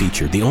sweet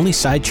feature, the only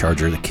side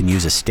charger that can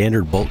use a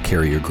standard bolt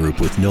carrier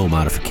group with no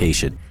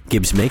modification.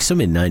 Gibbs makes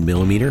them in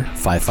 9mm,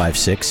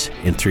 5.56,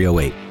 and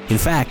 308. In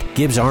fact,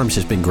 Gibbs Arms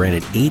has been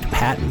granted 8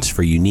 patents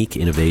for unique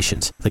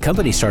innovations. The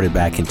company started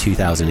back in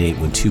 2008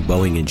 when 2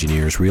 Boeing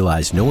engineers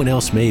realized no one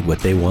else made what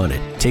they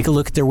wanted. Take a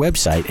look at their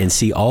website and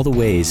see all the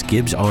ways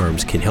Gibbs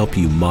Arms can help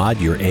you mod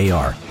your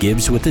AR.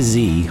 Gibbs with a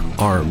Z,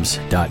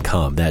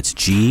 arms.com. That's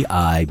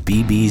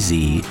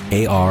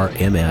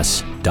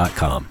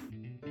GIBBZARMS.com.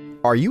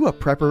 Are you a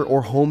prepper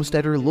or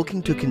homesteader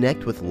looking to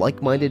connect with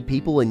like-minded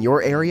people in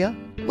your area?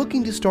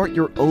 Looking to start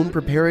your own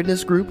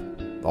preparedness group?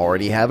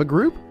 Already have a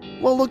group?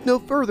 Well, look no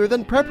further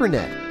than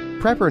PrepperNet.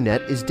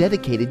 PrepperNet is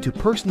dedicated to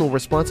personal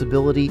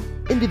responsibility,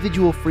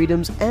 individual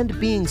freedoms, and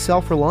being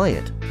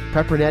self-reliant.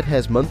 PrepperNet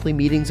has monthly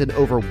meetings in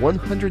over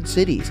 100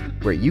 cities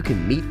where you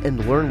can meet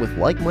and learn with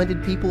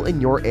like-minded people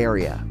in your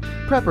area.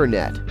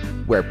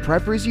 PrepperNet, where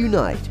preppers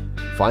unite.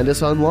 Find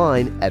us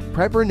online at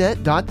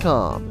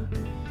preppernet.com.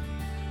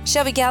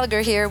 Shelby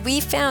Gallagher here. We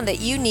found that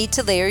you need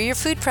to layer your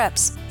food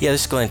preps. Yeah,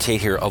 this is Glenn Tate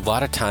here. A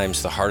lot of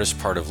times the hardest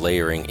part of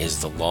layering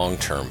is the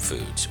long-term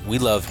foods. We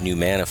love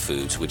Numana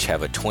foods, which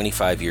have a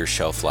 25-year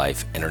shelf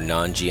life and are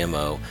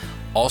non-GMO.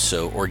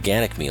 Also,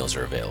 organic meals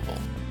are available.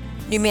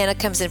 Numana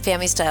comes in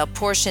family-style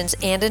portions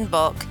and in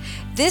bulk.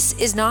 This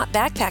is not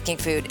backpacking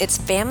food. It's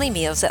family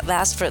meals that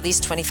last for at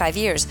least 25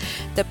 years.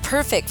 The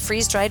perfect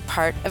freeze-dried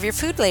part of your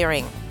food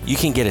layering. You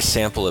can get a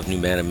sample of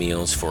Numana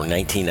meals for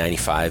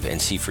 $19.95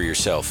 and see for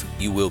yourself.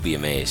 You will be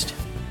amazed.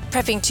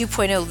 Prepping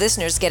 2.0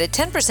 listeners get a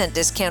 10%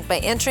 discount by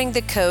entering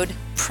the code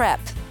PREP.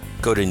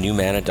 Go to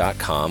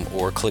Numana.com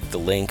or click the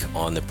link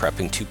on the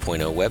Prepping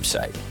 2.0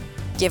 website.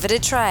 Give it a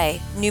try.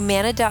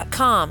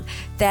 Numana.com.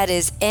 That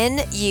is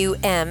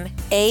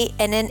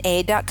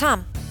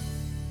NUMANNA.com.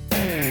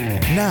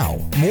 Now,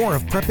 more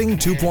of Prepping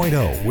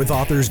 2.0 with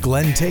authors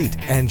Glenn Tate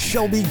and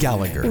Shelby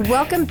Gallagher.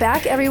 Welcome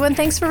back, everyone.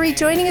 Thanks for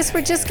rejoining us.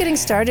 We're just getting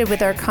started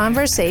with our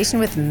conversation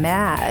with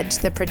Madge,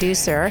 the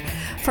producer.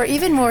 For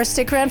even more,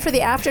 stick around for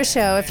the after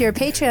show if you're a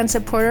Patreon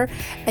supporter,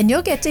 and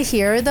you'll get to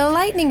hear the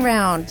lightning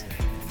round.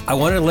 I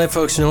wanted to let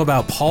folks know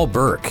about Paul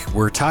Burke.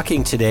 We're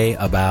talking today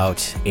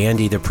about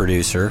Andy, the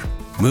producer,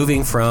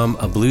 moving from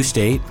a blue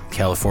state,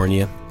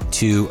 California,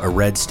 to a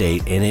red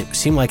state, and it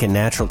seemed like a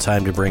natural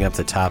time to bring up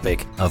the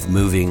topic of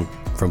moving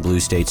from blue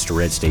states to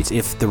red states.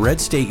 If the red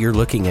state you're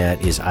looking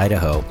at is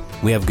Idaho,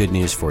 we have good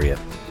news for you.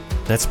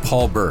 That's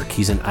Paul Burke.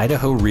 He's an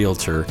Idaho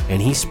realtor, and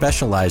he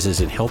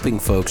specializes in helping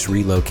folks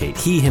relocate.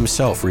 He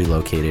himself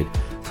relocated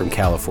from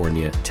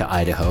California to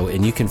Idaho,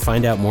 and you can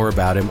find out more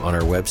about him on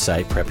our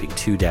website,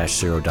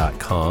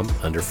 prepping2-0.com,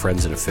 under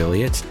Friends and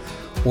Affiliates,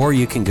 or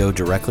you can go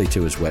directly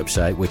to his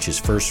website, which is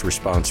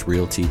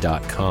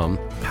firstresponserealty.com,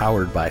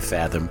 powered by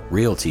Fathom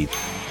Realty.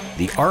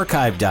 The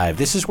Archive Dive.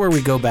 This is where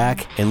we go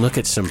back and look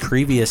at some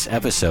previous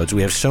episodes.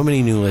 We have so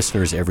many new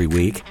listeners every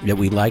week that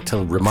we like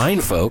to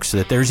remind folks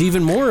that there's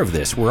even more of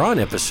this. We're on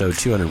episode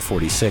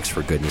 246,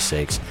 for goodness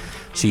sakes.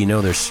 So you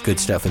know there's good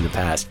stuff in the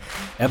past.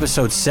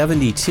 Episode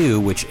 72,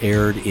 which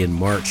aired in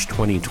March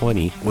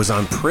 2020, was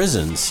on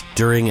prisons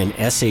during an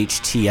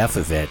SHTF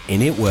event,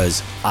 and it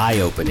was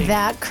eye-opening.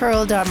 That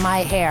curled on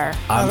my hair.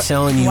 I'm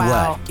telling you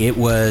wow. what, it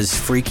was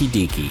freaky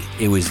deaky.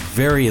 It was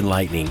very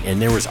enlightening,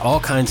 and there was all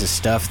kinds of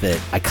stuff that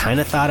I kind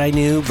of thought I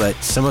knew, but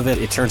some of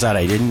it turns out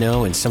I didn't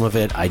know, and some of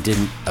it I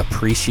didn't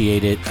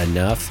appreciate it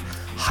enough.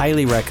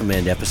 Highly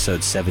recommend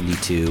episode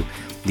 72.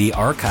 The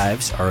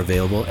archives are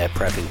available at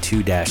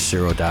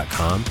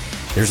prepping2-0.com.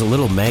 There's a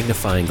little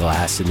magnifying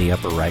glass in the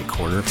upper right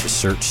corner to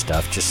search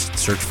stuff. Just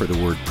search for the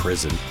word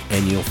prison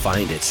and you'll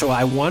find it. So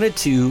I wanted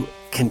to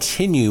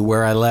continue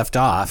where we left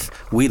off,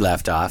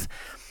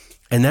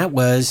 and that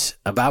was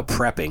about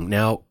prepping.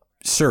 Now,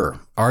 sir,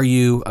 are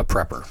you a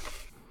prepper?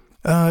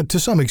 To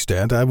some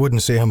extent. I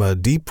wouldn't say I'm a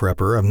deep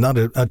prepper. I'm not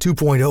a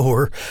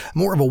 2.0-er,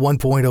 more of a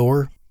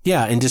 1.0-er.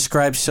 Yeah, and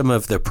describe some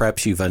of the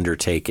preps you've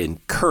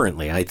undertaken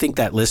currently. I think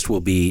that list will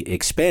be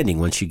expanding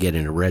once you get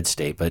into red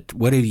state, but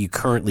what do you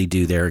currently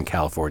do there in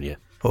California?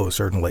 Oh,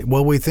 certainly.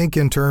 Well, we think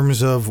in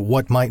terms of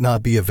what might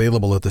not be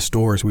available at the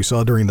stores. We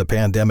saw during the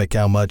pandemic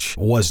how much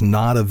was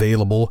not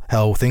available,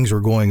 how things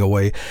were going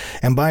away.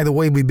 And by the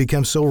way, we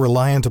become so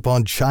reliant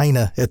upon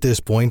China at this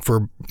point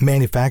for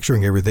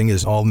manufacturing everything,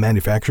 as all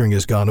manufacturing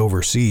has gone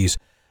overseas.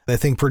 I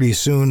think pretty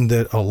soon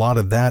that a lot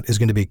of that is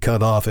going to be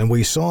cut off. And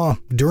we saw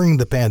during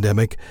the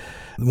pandemic,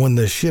 when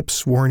the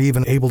ships weren't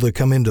even able to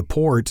come into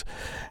port,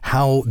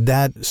 how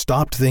that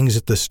stopped things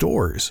at the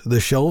stores. The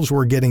shelves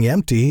were getting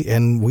empty,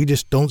 and we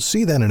just don't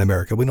see that in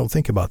America. We don't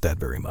think about that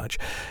very much.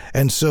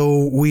 And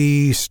so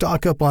we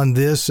stock up on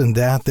this and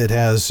that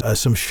has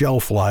some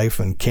shelf life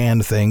and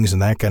canned things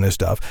and that kind of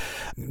stuff.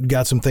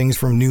 Got some things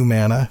from New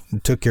Manna,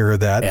 took care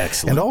of that.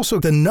 Excellent. And also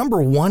the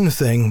number one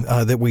thing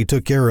that we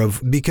took care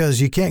of,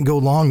 because you can't go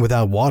long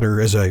without water,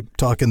 as I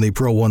talk in the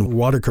Pro One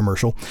water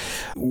commercial,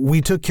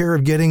 we took care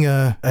of getting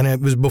and it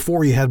was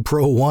before you had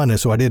Pro One,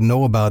 so I didn't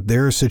know about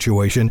their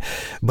situation,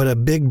 but a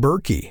big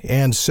Berkey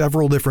and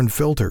several different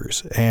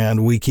filters.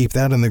 And we keep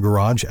that in the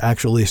garage,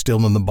 actually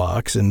still in the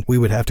box, and we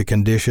would have to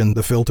condition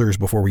the filters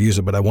before we use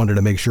it, but I wanted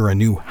to make sure I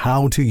knew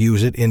how to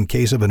use it in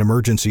case of an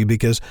emergency,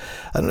 because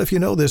I don't know if you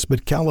know this,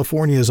 but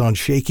California is on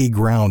shaky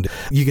ground.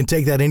 You can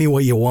take that any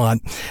way you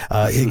want.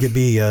 It could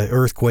be an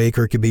earthquake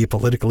or it could be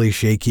politically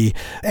shaky.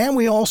 And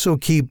we also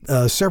keep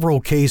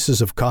several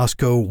cases of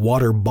Costco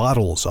water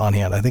bottles on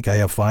hand. I think I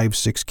have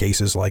 5-6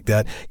 cases like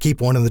that. Keep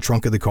one in the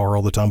trunk of the car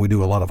all the time. We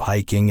do a lot of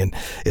hiking, and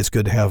it's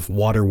good to have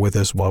water with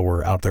us while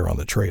we're out there on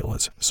the trail.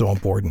 It's so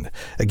important.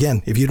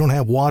 Again, if you don't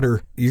have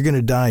water, you're going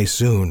to die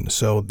soon.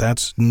 So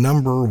that's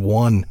number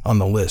one on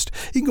the list.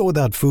 You can go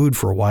without food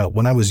for a while.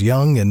 When I was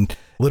young and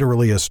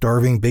literally a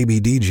starving baby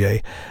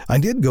DJ, I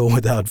did go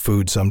without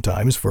food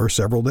sometimes for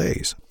several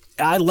days.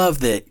 I love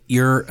that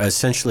you're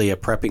essentially a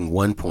prepping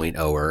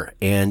 1.0-er.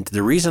 And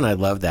the reason I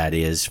love that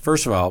is,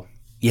 first of all,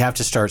 you have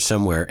to start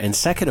somewhere. And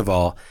second of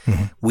all,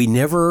 we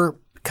never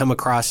come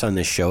across on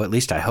this show, at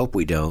least I hope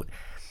we don't,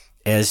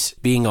 as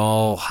being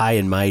all high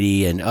and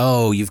mighty and,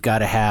 oh, you've got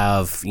to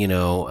have,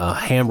 a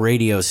ham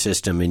radio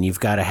system and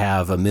you've got to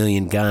have 1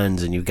 million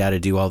guns and you've got to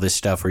do all this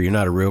stuff or you're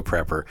not a real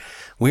prepper.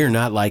 We are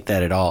not like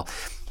that at all.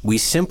 We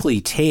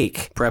simply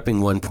take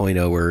prepping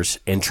 1.0-ers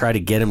and try to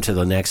get them to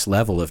the next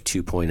level of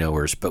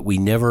 2.0-ers, but we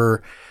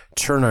never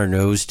turn our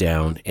nose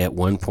down at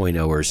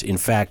 1.0-ers. In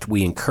fact,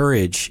 we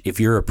encourage, if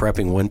you're a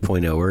prepping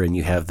 1.0-er and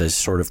you have the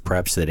sort of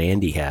preps that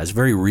Andy has,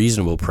 very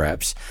reasonable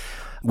preps,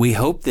 we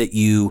hope that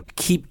you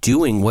keep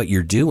doing what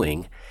you're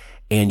doing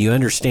and you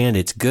understand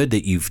it's good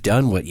that you've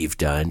done what you've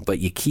done, but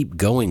you keep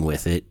going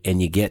with it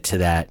and you get to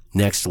that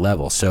next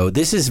level. So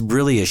this is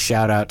really a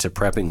shout out to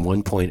prepping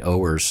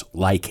 1.0-ers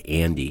like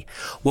Andy.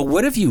 Well,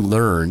 what have you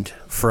learned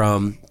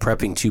from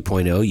prepping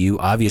 2.0? You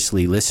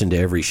obviously listen to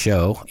every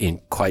show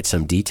in quite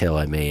some detail,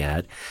 I may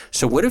add.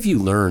 So what have you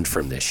learned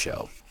from this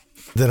show?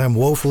 That I'm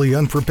woefully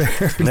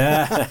unprepared.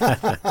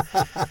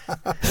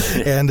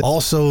 And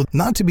also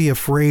not to be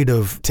afraid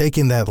of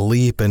taking that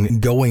leap and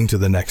going to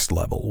the next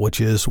level, which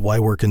is why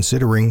we're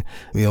considering,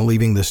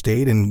 leaving the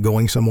state and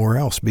going somewhere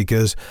else.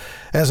 Because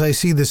as I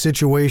see the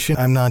situation,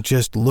 I'm not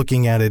just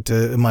looking at it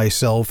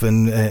myself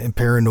and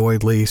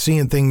paranoidly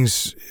seeing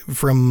things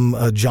from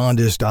a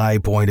jaundiced eye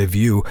point of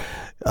view.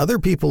 Other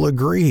people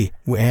agree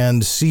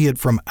and see it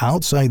from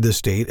outside the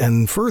state.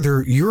 And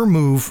further, your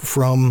move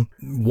from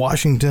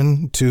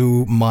Washington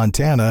to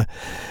Montana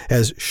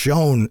has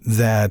shown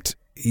that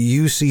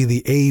you see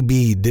the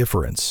A-B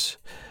difference.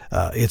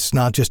 It's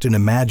not just an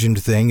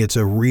imagined thing. It's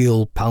a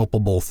real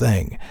palpable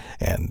thing.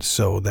 And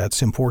so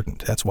that's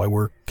important. That's why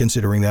we're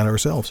considering that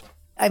ourselves.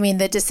 I mean,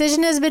 the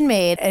decision has been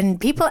made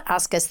and people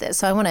ask us this.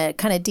 So I want to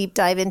kind of deep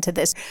dive into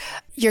this.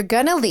 You're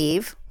going to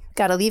leave.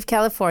 Got to leave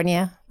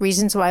California.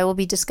 Reasons why will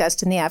be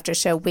discussed in the after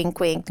show. Wink,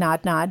 wink,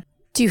 nod, nod.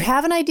 Do you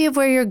have an idea of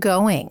where you're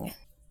going?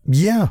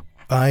 Yeah,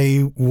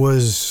 I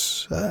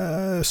was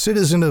a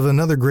citizen of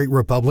another great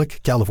republic.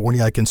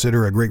 California, I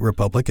consider a great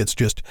republic. It's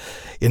just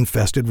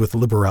infested with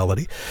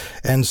liberality.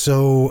 And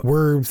so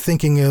we're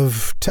thinking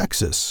of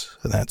Texas.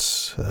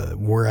 That's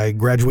where I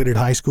graduated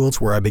high school.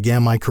 It's where I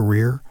began my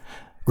career.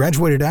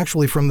 Graduated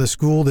actually from the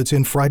school that's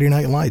in Friday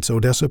Night Lights,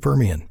 Odessa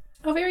Permian.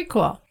 Oh, very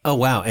cool. Oh,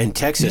 wow. And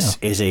Texas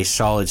is a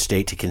solid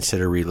state to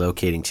consider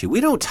relocating to. We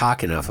don't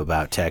talk enough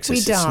about Texas.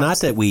 We don't. It's not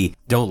that we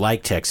don't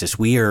like Texas.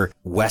 We are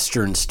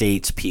Western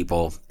states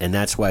people, and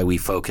that's why we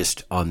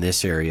focused on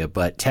this area.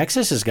 But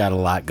Texas has got a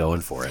lot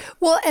going for it.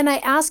 Well, and I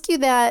ask you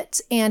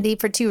that, Andy,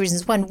 for two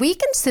reasons. One, we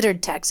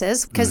considered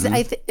Texas because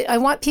I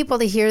want people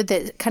to hear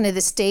the kind of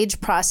the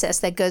stage process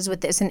that goes with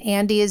this, and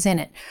Andy is in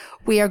it.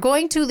 We are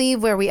going to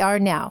leave where we are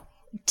now.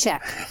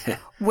 Check.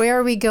 Where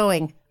are we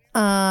going?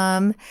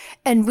 And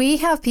we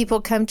have people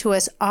come to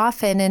us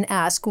often and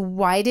ask,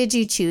 why did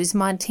you choose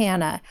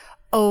Montana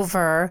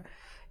over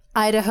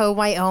Idaho,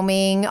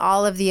 Wyoming,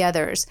 all of the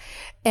others?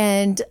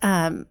 And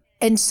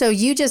And so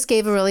you just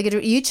gave a really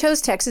good, you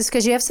chose Texas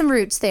because you have some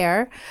roots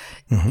there.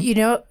 Mm-hmm. You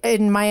know,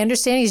 and my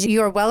understanding is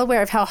you are well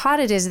aware of how hot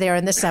it is there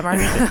in the summer,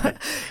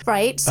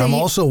 right? So I'm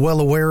also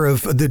well aware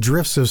of the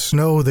drifts of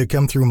snow that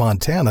come through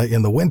Montana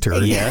in the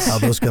winter. Yes. How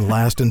those can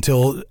last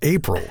until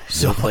April.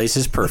 So the place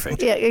is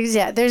perfect.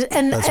 Yeah. There's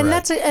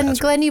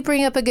Glenn, you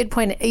bring up a good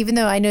point. Even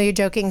though I know you're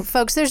joking,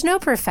 folks, there's no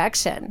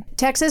perfection.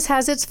 Texas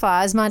has its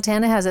flaws.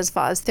 Montana has its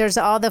flaws. There's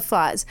all the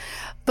flaws,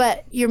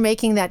 but you're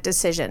making that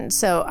decision.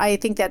 So I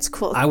think that's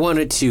cool. I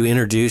wanted to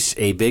introduce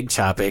a big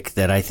topic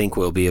that I think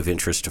will be of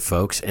interest to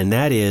folks, and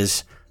that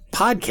is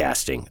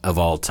podcasting of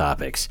all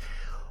topics.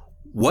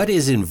 What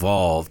is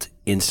involved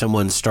in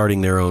someone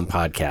starting their own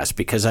podcast?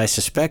 Because I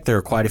suspect there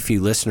are quite a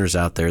few listeners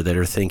out there that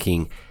are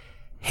thinking,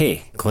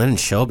 hey, Glenn and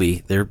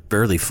Shelby, they're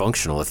barely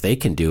functional. If they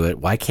can do it,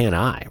 why can't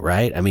I,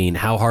 right? I mean,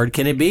 how hard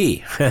can it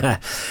be?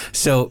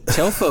 So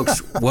tell folks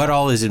what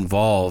all is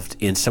involved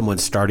in someone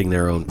starting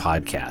their own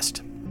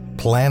podcast.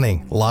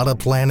 Planning, a lot of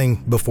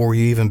planning before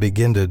you even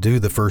begin to do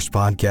the first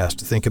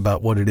podcast. Think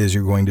about what it is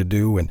you're going to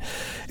do, and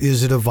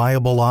is it a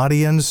viable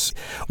audience?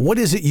 What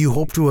is it you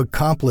hope to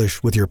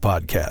accomplish with your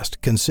podcast?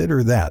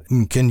 Consider that.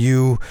 Can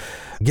you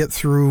get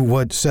through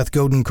what Seth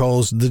Godin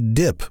calls the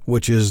dip,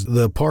 which is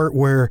the part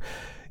where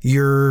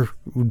you're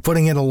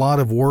putting in a lot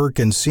of work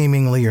and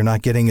seemingly you're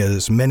not getting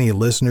as many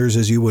listeners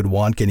as you would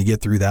want? Can you get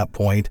through that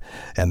point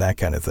and that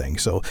kind of thing?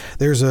 So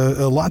there's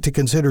a lot to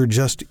consider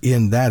just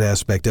in that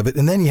aspect of it.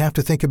 And then you have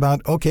to think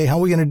about, okay, how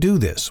are we going to do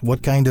this?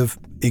 What kind of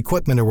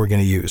equipment are we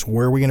going to use?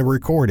 Where are we going to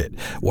record it?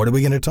 What are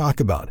we going to talk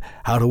about?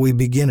 How do we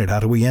begin it? How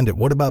do we end it?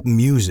 What about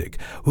music?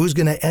 Who's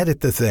going to edit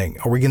the thing?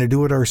 Are we going to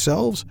do it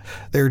ourselves?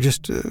 There are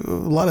just a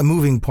lot of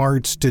moving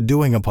parts to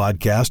doing a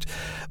podcast,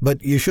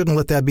 but you shouldn't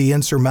let that be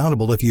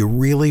insurmountable. If you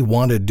really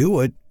want to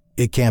do it,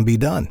 it can be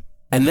done.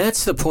 And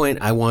that's the point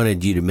I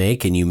wanted you to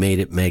make, and you made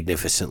it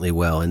magnificently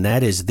well. And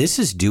that is, this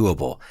is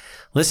doable.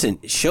 Listen,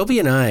 Shelby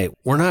and I,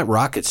 we're not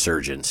rocket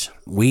surgeons.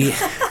 We're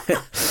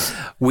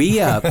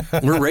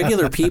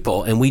regular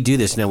people, and we do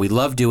this. Now, we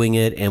love doing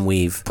it, and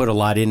we've put a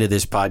lot into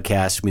this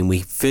podcast. I mean,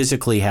 we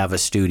physically have a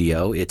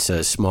studio. It's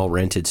a small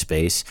rented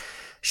space.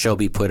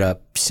 Shelby put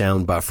up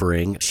sound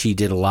buffering. She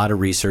did a lot of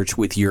research,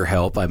 with your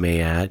help, I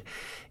may add,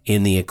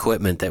 in the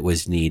equipment that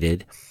was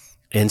needed.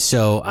 And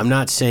so I'm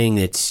not saying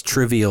it's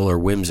trivial or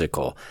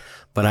whimsical,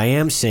 but I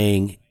am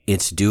saying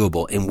it's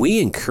doable. And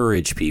we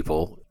encourage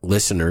people,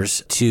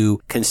 listeners,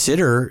 to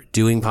consider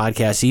doing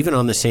podcasts even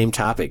on the same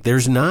topic.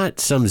 There's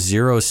not some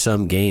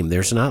zero-sum game.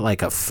 There's not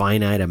like a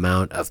finite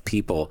amount of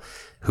people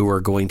who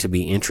are going to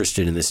be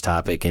interested in this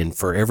topic. And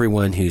for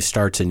everyone who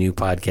starts a new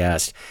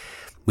podcast,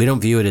 we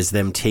don't view it as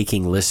them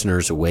taking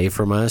listeners away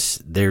from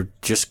us. They're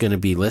just going to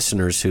be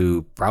listeners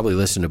who probably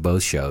listen to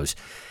both shows.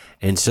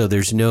 And so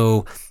there's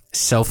no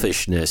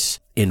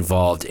selfishness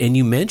involved. And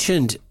you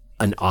mentioned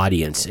an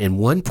audience. And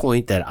one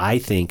point that I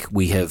think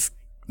we have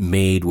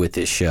made with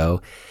this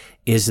show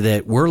is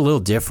that we're a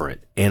little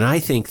different. And I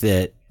think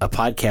that a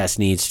podcast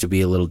needs to be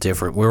a little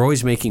different. We're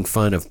always making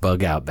fun of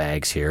bug out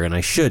bags here, and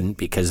I shouldn't,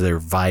 because they're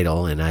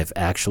vital. And I've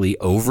actually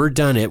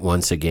overdone it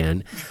once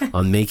again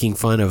on making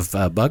fun of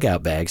bug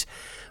out bags.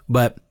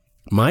 But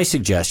my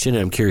suggestion,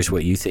 and I'm curious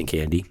what you think,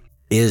 Andy,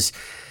 is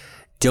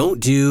don't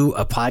do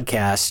a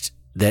podcast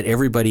that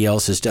everybody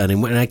else has done.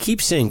 And when I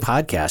keep saying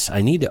podcasts, I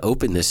need to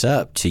open this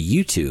up to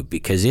YouTube,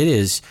 because it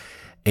is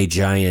a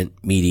giant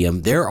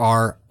medium. There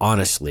are,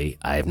 honestly,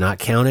 I have not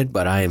counted,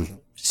 but I am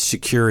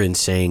secure in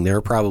saying there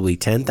are probably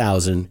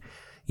 10,000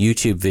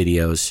 YouTube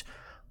videos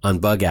on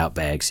bug out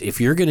bags.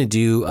 If you're going to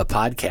do a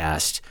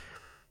podcast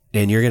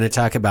and you're going to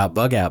talk about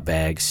bug out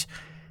bags,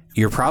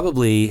 you're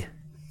probably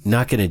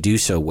not going to do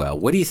so well.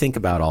 What do you think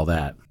about all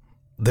that?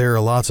 There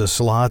are lots of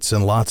slots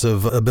and lots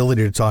of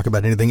ability to talk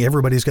about anything.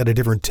 Everybody's got a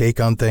different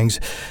take on things.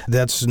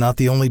 That's not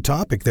the only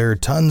topic. There are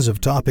tons of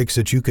topics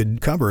that you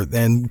could cover,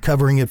 and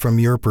covering it from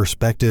your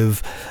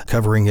perspective,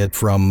 covering it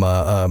from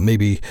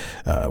maybe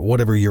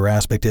whatever your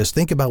aspect is.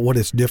 Think about what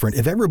is different.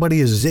 If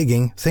everybody is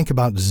zigging, think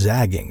about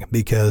zagging,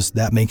 because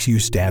that makes you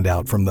stand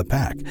out from the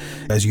pack.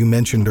 As you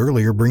mentioned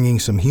earlier, bringing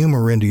some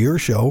humor into your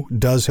show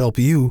does help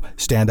you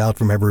stand out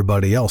from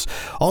everybody else.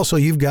 Also,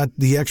 you've got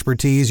the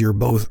expertise. You're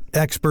both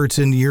experts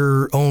in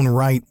your own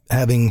right,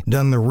 having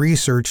done the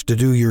research to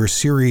do your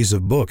series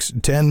of books.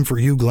 10 for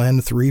you, Glenn,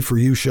 3 for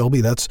you,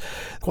 Shelby. That's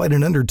quite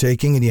an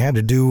undertaking, and you had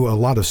to do a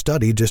lot of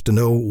study just to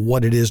know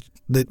what it is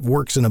that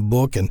works in a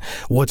book and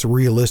what's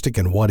realistic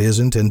and what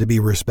isn't, and to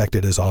be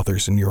respected as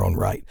authors in your own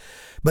right.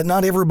 But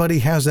not everybody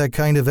has that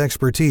kind of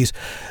expertise.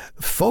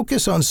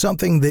 Focus on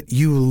something that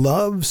you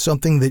love,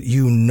 something that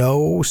you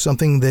know,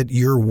 something that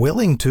you're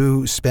willing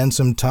to spend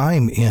some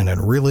time in,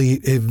 and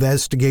really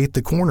investigate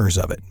the corners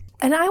of it.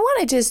 And I want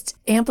to just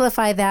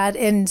amplify that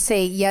and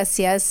say yes,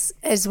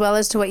 as well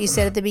as to what you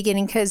said at the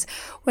beginning, because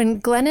when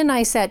Glenn and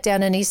I sat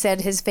down and he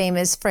said his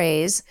famous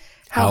phrase,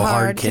 how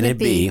hard can it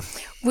be?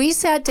 We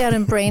sat down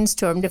and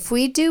brainstormed. If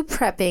we do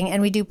prepping,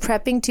 and we do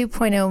prepping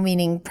 2.0,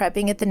 meaning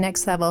prepping at the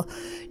next level,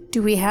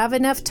 do we have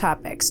enough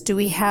topics? Do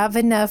we have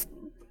enough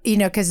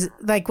because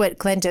like what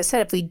Glenn just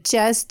said, if we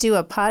just do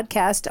a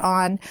podcast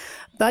on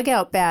bug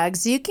out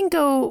bags, you can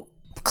go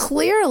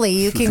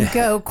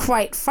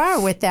quite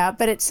far with that,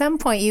 but at some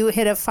point you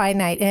hit a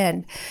finite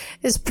end.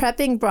 Is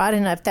prepping broad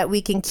enough that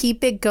we can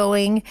keep it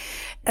going?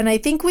 And I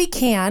think we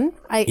can.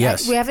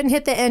 Yes. We haven't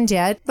hit the end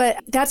yet, but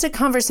that's a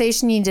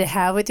conversation you need to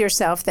have with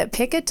yourself, that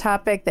pick a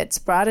topic that's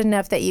broad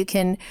enough that you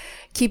can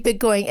keep it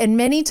going. And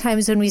many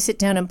times when we sit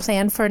down and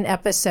plan for an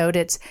episode,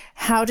 it's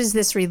how does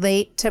this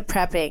relate to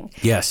prepping?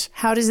 Yes.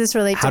 How does this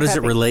relate to prepping? How does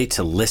it relate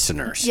to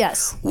listeners?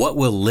 Yes. What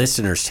will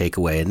listeners take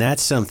away? And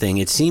that's something,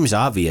 it seems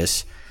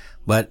obvious,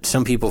 but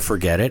some people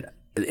forget it.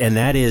 And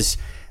that is,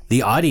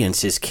 the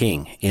audience is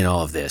king in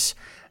all of this.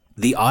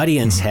 The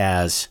audience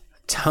has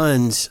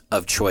tons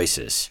of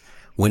choices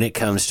when it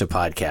comes to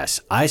podcasts.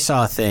 I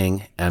saw a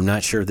thing, I'm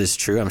not sure if this is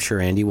true, I'm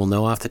sure Andy will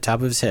know off the top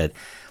of his head.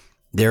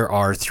 There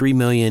are 3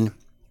 million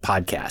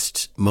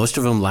podcasts. Most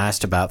of them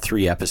last about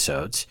 3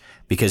 episodes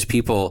because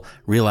people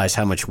realize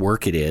how much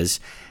work it is.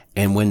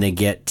 And when they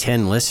get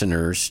 10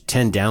 listeners,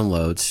 10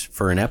 downloads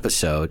for an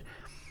episode,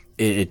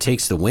 it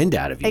takes the wind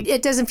out of you.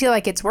 It doesn't feel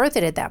like it's worth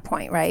it at that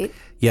point, right?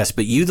 Yes,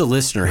 but you, the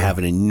listener, have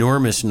an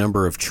enormous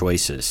number of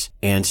choices.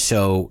 And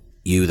so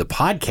you, the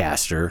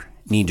podcaster,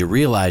 need to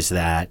realize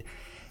that,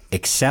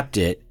 accept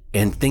it,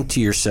 and think to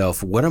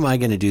yourself, what am I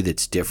going to do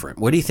that's different?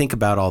 What do you think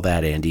about all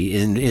that,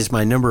 Andy? And is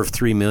my number of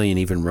 3 million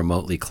even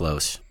remotely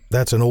close?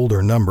 That's an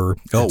older number.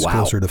 Oh, it's wow.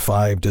 closer to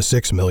 5 to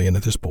 6 million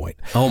at this point.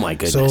 Oh, my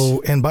goodness.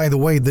 So, and by the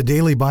way, the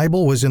Daily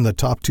Bible was in the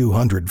top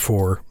 200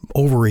 for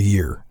over a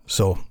year.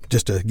 So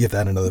just to give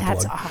that another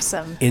That's plug.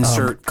 awesome.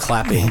 Insert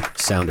clapping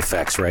sound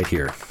effects right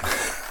here.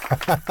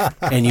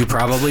 And you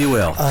probably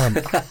will.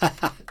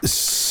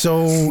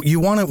 So you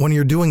want to, when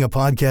you're doing a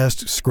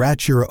podcast,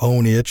 scratch your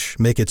own itch,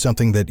 make it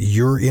something that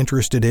you're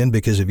interested in,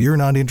 because if you're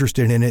not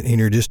interested in it and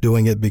you're just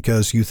doing it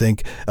because you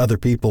think other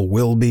people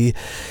will be,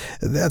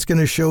 that's going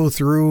to show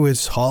through.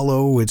 It's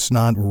hollow. It's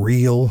not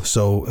real.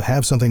 So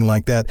have something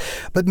like that.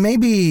 But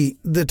maybe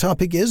the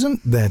topic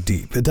isn't that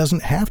deep. It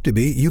doesn't have to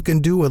be. You can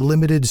do a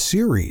limited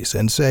series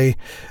and say,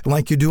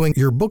 like you're doing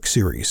your book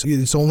series,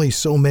 it's only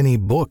so many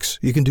books.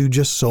 You can do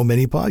just so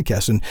many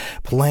podcasts and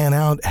plan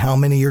out how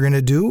many you're going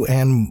to do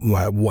and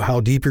how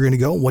deep you're going to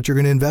go, what you're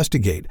going to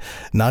investigate.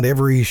 Not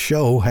every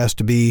show has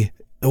to be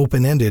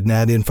open-ended and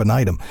ad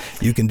infinitum.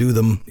 You can do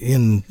them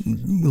in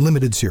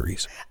limited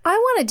series. I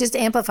want to just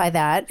amplify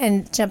that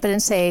and jump in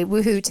and say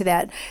woohoo to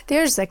that.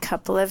 There's a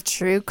couple of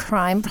true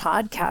crime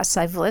podcasts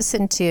I've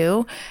listened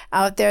to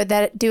out there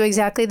that do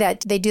exactly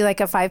that. They do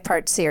like a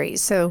 5-part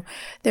series. So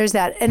there's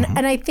that. And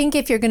I think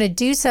if you're going to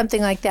do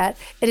something like that,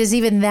 it is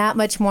even that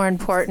much more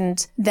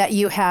important that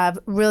you have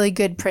really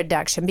good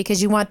production,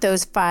 because you want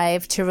those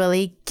 5 to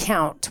really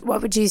count.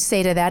 What would you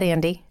say to that,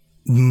 Andy?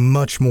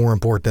 Much more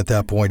important at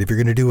that point. If you're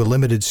going to do a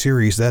limited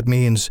series, that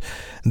means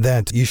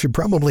that you should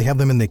probably have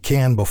them in the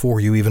can before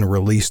you even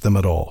release them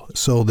at all,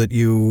 so that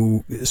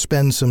you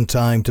spend some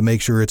time to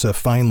make sure it's a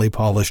finely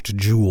polished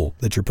jewel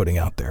that you're putting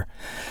out there.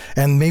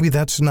 And maybe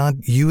that's not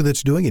you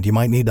that's doing it. You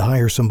might need to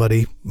hire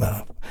somebody,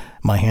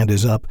 my hand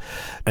is up,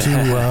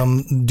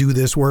 to do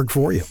this work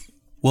for you.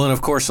 Well, and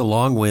of course,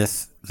 along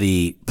with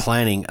the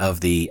planning of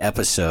the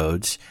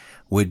episodes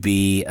would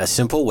be a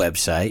simple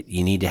website.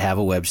 You need to have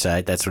a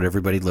website. That's what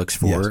everybody looks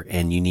for. Yes.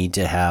 And you need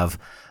to have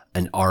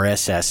an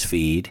RSS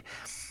feed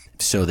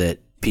so that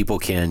people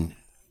can,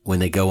 when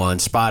they go on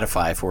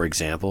Spotify, for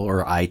example,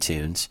 or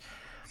iTunes,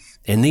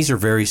 and these are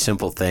very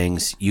simple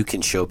things you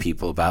can show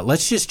people about.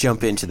 Let's just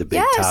jump into the big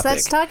topic. Yes,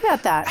 let's talk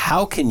about that.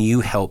 How can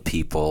you help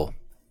people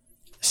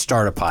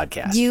start a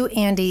podcast? You,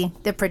 Andy,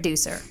 the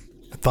producer.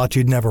 I thought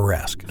you'd never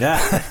ask.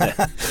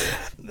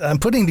 I'm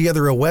putting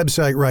together a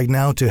website right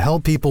now to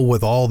help people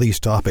with all these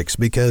topics,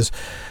 because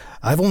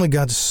I've only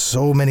got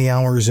so many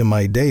hours in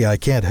my day. I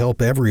can't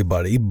help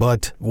everybody,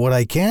 but what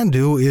I can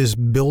do is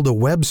build a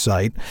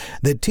website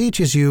that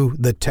teaches you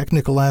the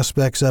technical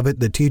aspects of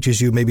it, that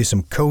teaches you maybe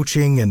some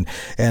coaching and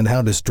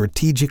how to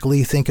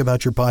strategically think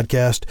about your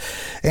podcast,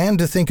 and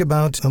to think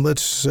about,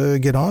 let's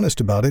get honest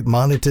about it,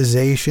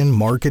 monetization,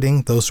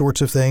 marketing, those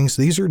sorts of things.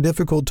 These are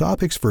difficult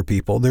topics for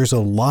people. There's a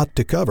lot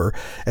to cover,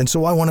 and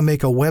so I want to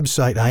make a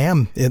website.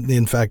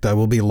 In fact, I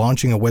will be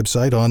launching a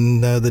website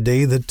on the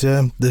day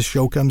that this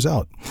show comes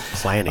out.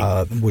 Planning.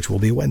 Which will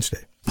be Wednesday.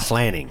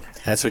 Planning.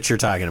 That's what you're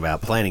talking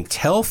about. Planning.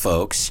 Tell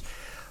folks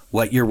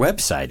what your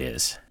website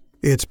is.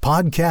 It's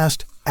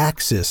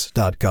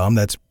podcastaxis.com.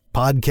 That's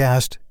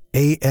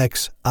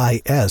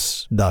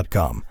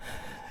podcastaxis.com.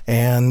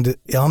 And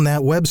on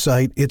that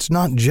website, it's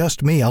not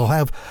just me. I'll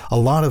have a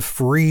lot of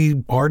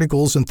free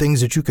articles and things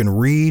that you can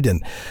read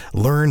and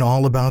learn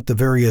all about the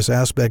various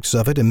aspects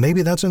of it. And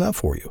maybe that's enough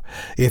for you.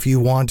 If you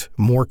want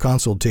more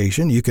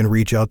consultation, you can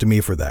reach out to me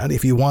for that.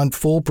 If you want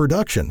full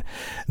production,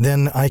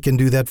 then I can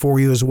do that for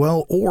you as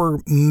well.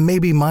 Or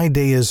maybe my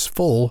day is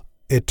full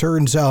it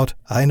turns out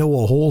I know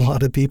a whole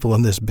lot of people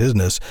in this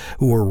business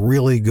who are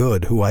really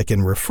good, who I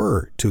can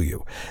refer to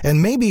you.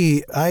 And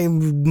maybe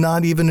I'm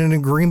not even in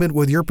agreement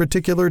with your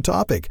particular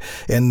topic,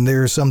 and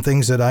there's some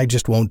things that I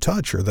just won't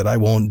touch or that I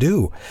won't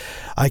do.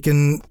 I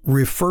can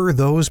refer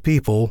those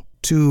people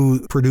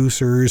to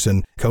producers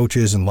and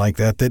coaches and like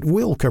that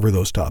will cover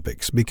those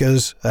topics,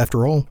 because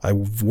after all,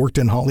 I've worked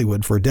in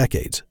Hollywood for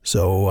decades,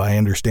 so I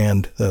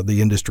understand the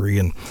industry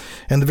and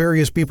the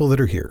various people that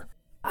are here.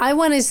 I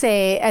want to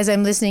say, as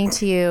I'm listening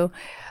to you,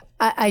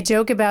 I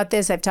joke about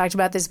this. I've talked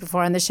about this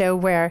before on the show,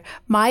 where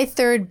my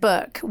third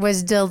book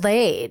was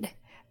delayed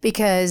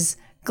because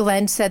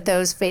Glenn said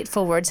those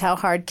fateful words, how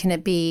hard can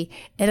it be?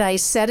 And I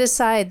set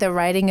aside the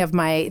writing of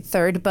my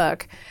third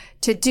book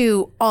to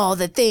do all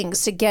the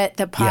things to get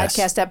the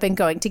podcast up and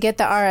going, to get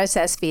the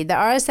RSS feed. The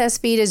RSS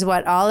feed is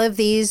what all of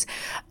these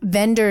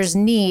vendors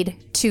need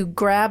to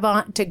grab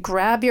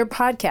your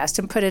podcast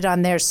and put it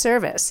on their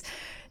service.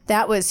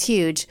 That was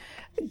huge.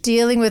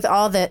 Dealing with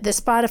all the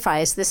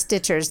Spotifys, the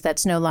Stitchers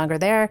that's no longer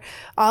there,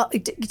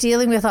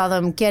 dealing with all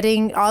of them,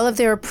 getting all of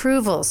their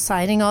approvals,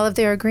 signing all of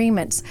their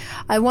agreements.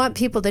 I want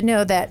people to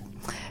know that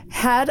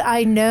had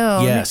I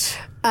known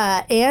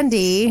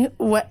Andy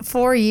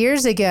 4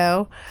 years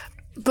ago,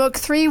 Book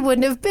 3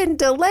 wouldn't have been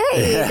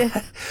delayed.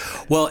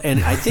 Well,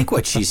 and I think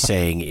what she's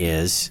saying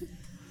is,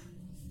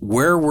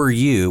 where were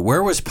you?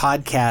 Where was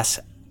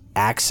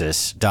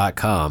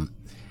podcastaccess.com,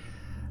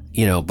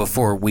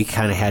 before we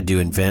kind of had to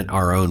invent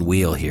our own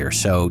wheel here?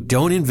 So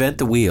don't invent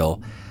the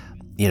wheel.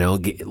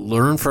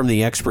 Learn from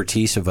the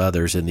expertise of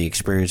others and the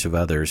experience of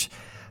others.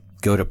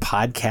 Go to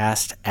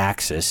Podcast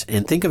Access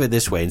and think of it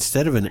this way.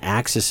 Instead of an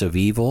axis of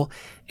evil,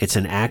 it's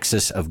an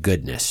axis of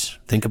goodness.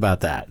 Think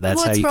about that.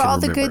 That's how you can remember. All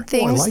the good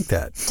things I like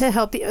that. To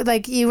help you,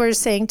 like you were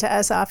saying to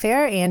us off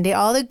air, Andy,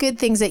 all the good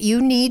things that you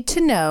need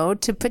to know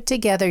to put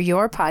together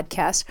your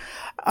podcast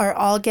are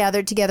all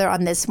gathered together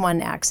on this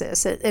one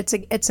axis.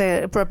 It's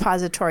a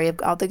repository of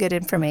all the good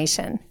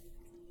information.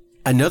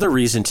 Another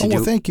reason to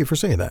Well, thank you for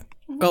saying that.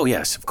 Oh,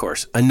 yes, of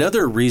course.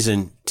 Another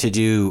reason to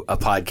do a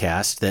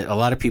podcast that a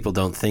lot of people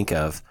don't think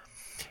of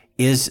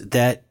is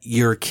that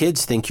your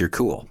kids think you're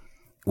cool.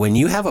 When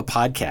you have a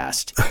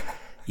podcast,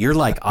 you're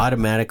like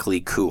automatically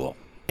cool.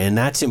 And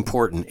that's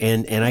important.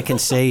 And I can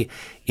say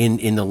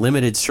in the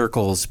limited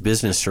circles,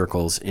 business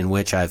circles in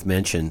which I've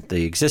mentioned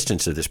the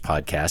existence of this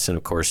podcast, and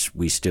of course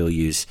we still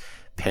use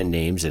pen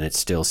names and it's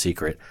still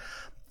secret,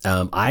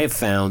 I have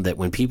found that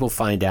when people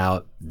find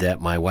out that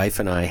my wife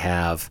and I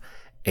have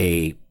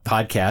a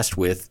podcast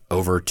with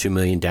over 2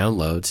 million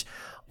downloads,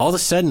 all of a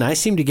sudden I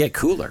seem to get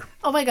cooler.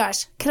 Oh my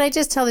gosh. Can I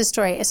just tell this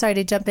story? Sorry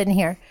to jump in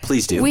here.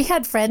 Please do. We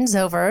had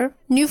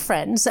new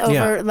friends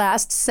over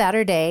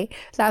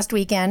last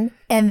weekend,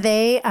 and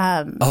they...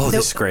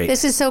 this is great.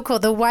 This is so cool.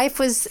 The wife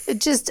was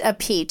just a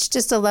peach,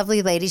 just a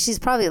lovely lady. She's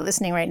probably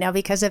listening right now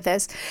because of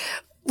this.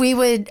 We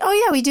would,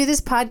 we do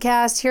this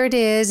podcast. Here it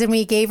is. And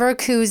we gave her a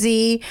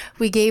koozie.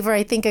 We gave her,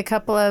 I think, a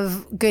couple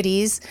of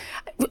goodies.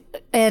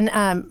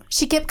 And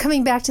she kept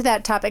coming back to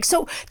that topic.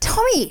 So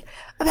tell me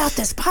about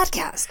this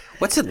podcast.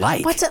 What's it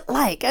like?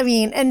 I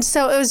mean, and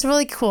so it was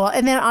really cool.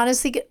 And then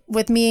honestly,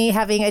 with me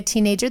having a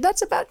teenager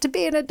that's about to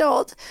be an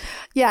adult,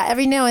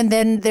 every now and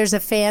then there's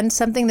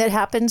something that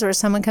happens or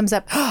someone comes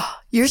up, oh,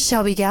 you're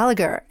Shelby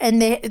Gallagher.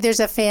 And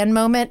there's a fan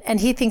moment and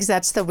he thinks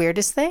that's the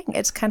weirdest thing.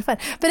 It's kind of fun.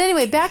 But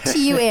anyway, back to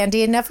you,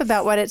 Andy. Enough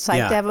about what it's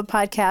like to have a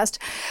podcast.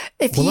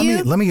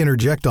 Let me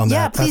interject on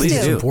that. Please I think do.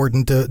 it's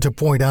important to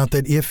point out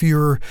that if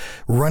you're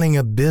running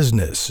a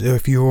business,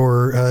 if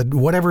you're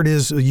whatever it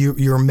is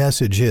your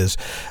message is,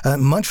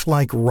 much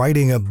like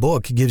writing a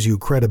book gives you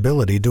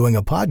credibility, doing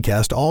a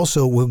podcast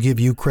also will give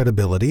you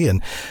credibility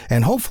and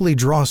hopefully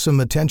draw some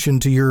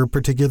attention to your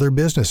particular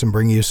business and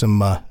bring you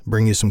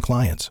some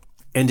clients.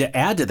 And to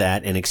add to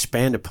that and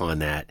expand upon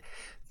that,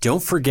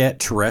 don't forget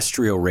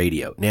terrestrial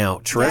radio. Now,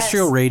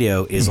 terrestrial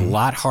radio is a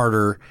lot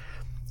harder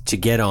to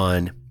get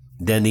on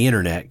than the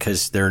internet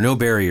because there are no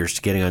barriers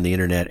to getting on the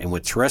internet. And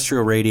with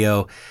terrestrial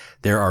radio,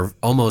 there are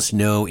almost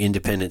no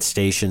independent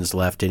stations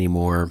left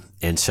anymore.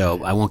 And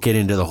so I won't get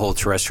into the whole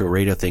terrestrial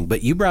radio thing.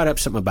 But you brought up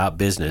something about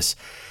business.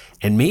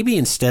 And maybe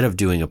instead of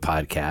doing a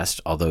podcast,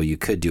 although you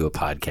could do a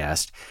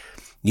podcast,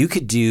 you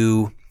could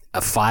do a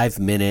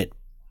 5-minute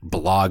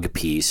blog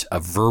piece, a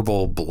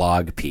verbal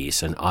blog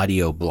piece, an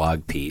audio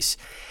blog piece.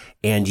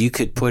 And you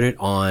could put it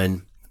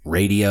on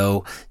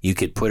radio. You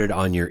could put it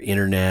on your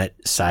internet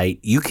site.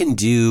 You can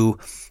do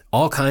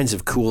all kinds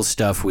of cool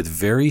stuff with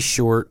very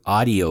short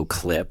audio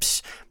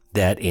clips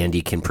that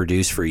Andy can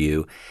produce for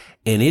you.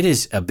 And it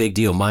is a big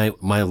deal. My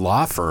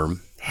law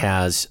firm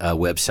has a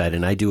website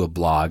and I do a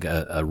blog,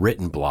 a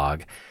written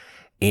blog,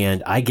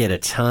 and I get a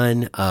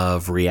ton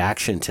of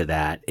reaction to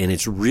that. And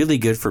it's really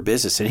good for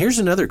business. And here's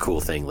another cool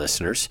thing,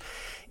 listeners.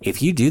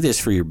 If you do this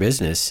for your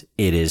business,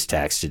 it is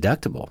tax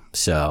deductible.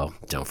 So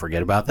don't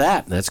forget about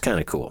that. That's kind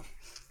of cool.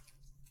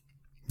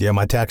 Yeah,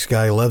 my tax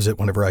guy loves it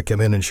whenever I come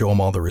in and show him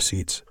all the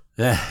receipts.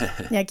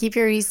 Yeah, keep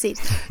your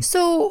receipts.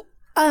 So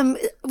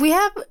We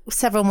have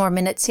several more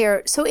minutes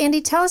here. So,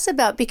 Andy, tell us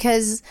about,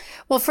 because,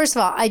 well, first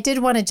of all, I did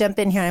want to jump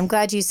in here. I'm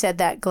glad you said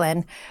that,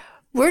 Glenn.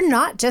 We're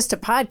not just a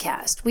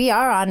podcast. We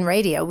are on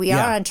radio. We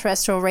are on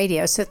terrestrial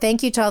radio. So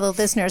thank you to all the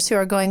listeners who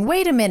are going,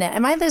 wait a minute,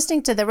 am I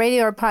listening to the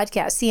radio or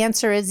podcast? The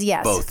answer is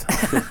yes.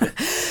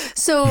 Both.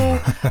 So,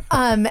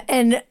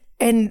 and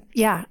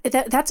yeah,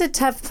 that's a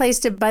tough place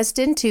to bust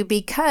into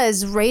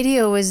because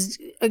radio is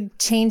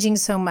changing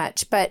so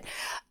much. But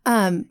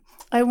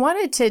I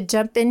wanted to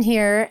jump in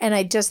here and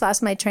I just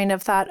lost my train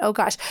of thought. Oh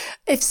gosh,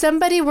 if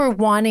somebody were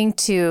wanting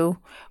to,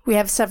 we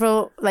have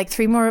several, like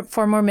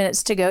 4 more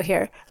minutes to go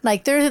here.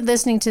 Like they're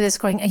listening to this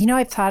going,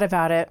 I've thought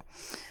about it.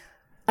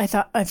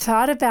 I've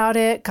thought about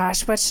it.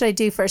 Gosh, what should I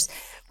do first?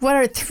 What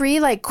are 3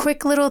 like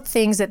quick little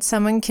things that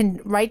someone can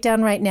write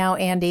down right now,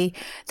 Andy,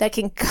 that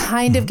can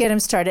kind of get them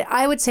started?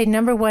 I would say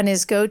number 1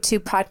 is go to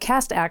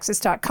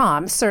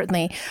podcastaccess.com,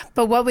 certainly.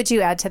 But what would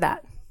you add to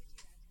that?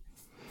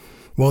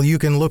 Well, you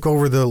can look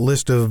over the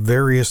list of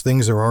various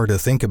things there are to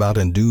think about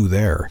and do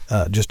there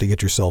just to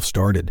get yourself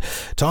started.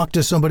 Talk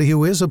to somebody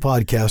who is a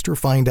podcaster,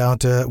 find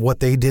out what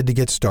they did to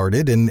get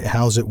started and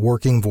how's it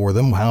working for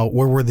them.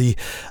 Where were the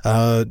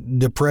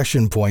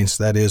depression points?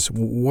 That is,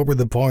 what were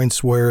the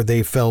points where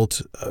they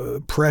felt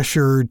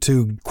pressure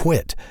to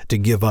quit, to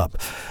give up?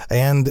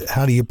 And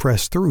how do you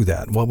press through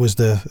that? What was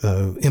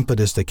the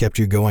impetus that kept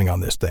you going on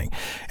this thing?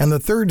 And the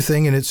third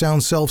thing, and it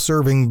sounds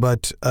self-serving,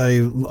 but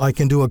I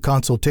can do a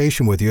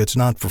consultation with you.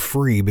 It's not for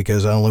free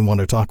because I only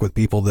want to talk with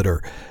people that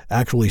are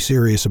actually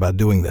serious about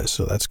doing this.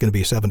 So that's going to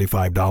be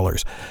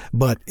 $75.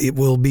 But it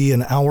will be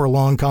an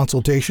hour-long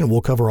consultation. We'll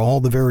cover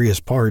all the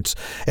various parts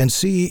and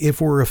see if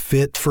we're a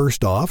fit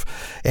first off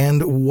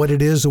and what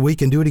it is that we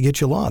can do to get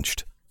you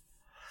launched.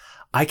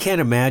 I can't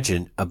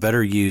imagine a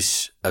better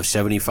use of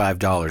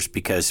 $75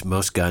 because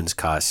most guns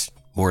cost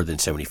more than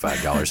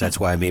 $75. That's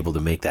why I'm able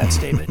to make that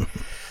statement.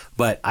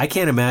 But I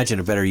can't imagine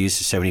a better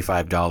use of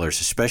 $75,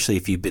 especially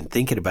if you've been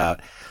thinking about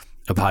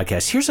a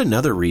podcast. Here's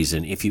another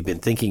reason, if you've been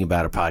thinking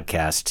about a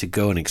podcast, to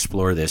go and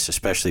explore this,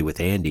 especially with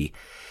Andy.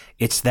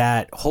 It's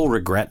that whole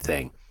regret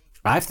thing.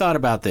 I've thought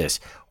about this.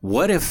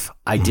 What if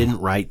I didn't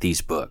write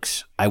these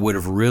books? I would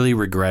have really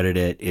regretted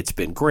it. It's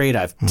been great.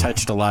 I've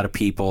touched a lot of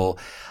people,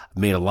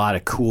 made a lot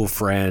of cool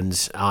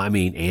friends. I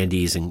mean,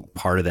 Andy's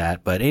part of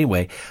that. But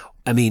anyway,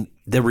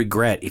 the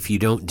regret if you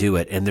don't do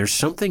it. And there's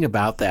something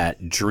about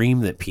that dream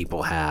that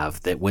people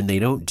have that when they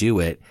don't do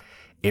it,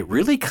 it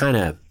really kind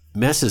of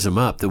messes them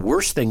up. The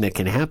worst thing that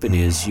can happen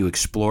is you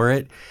explore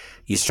it,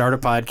 you start a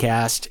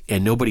podcast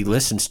and nobody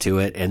listens to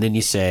it. And then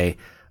you say,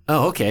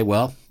 oh, okay,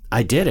 well,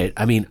 I did it.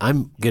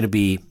 I'm going to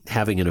be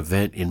having an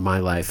event in my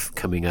life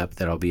coming up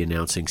that I'll be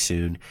announcing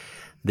soon.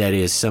 That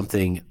is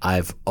something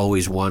I've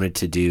always wanted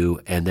to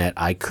do and that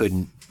I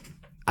couldn't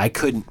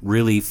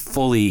really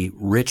fully,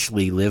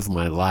 richly live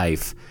my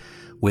life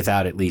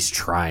without at least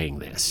trying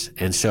this.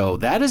 And so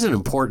that is an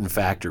important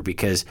factor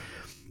because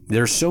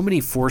there's so many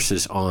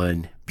forces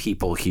on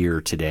people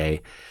here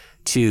today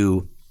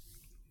to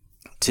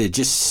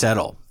just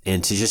settle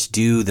and to just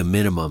do the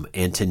minimum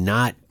and to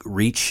not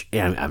reach,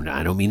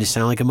 I don't mean to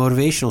sound like a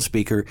motivational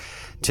speaker,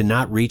 to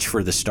not reach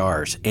for the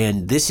stars.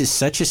 And this is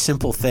such a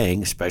simple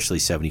thing, especially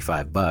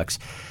 $75.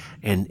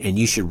 And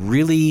you should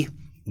really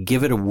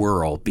give it a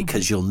whirl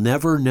because you'll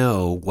never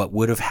know what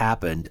would have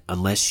happened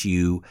unless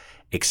you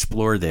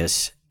explore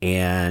this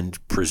and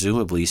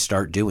presumably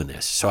start doing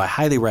this. So I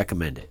highly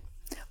recommend it.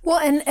 Well,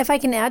 and if I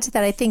can add to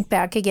that, I think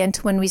back again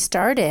to when we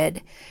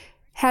started.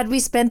 Had we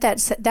spent that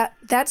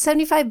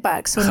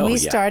 $75 when we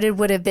started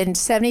would have been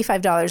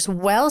 $75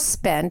 well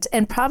spent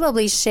and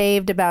probably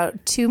shaved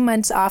about 2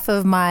 months off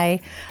of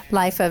my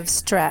life of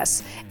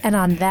stress. And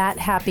on that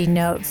happy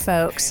note,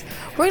 folks,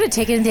 we're going to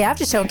take it into the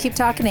after show and keep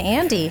talking to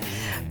Andy.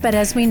 But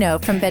as we know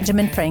from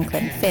Benjamin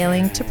Franklin,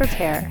 failing to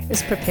prepare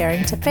is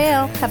preparing to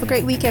fail. Have a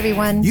great week,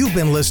 everyone. You've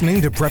been listening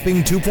to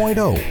Prepping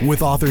 2.0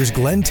 with authors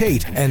Glenn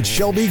Tate and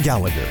Shelby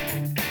Gallagher.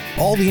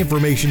 All the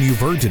information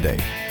you've heard today,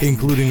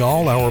 including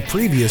all our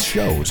previous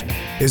shows,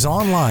 is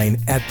online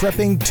at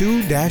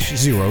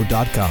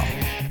prepping2-0.com.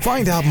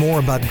 Find out more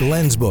about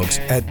Glenn's books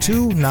at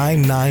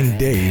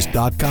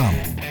 299days.com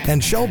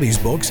and Shelby's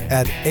books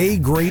at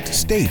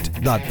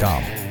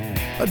agreatstate.com.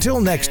 Until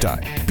next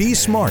time, be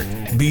smart,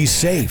 be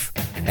safe,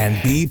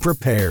 and be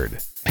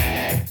prepared.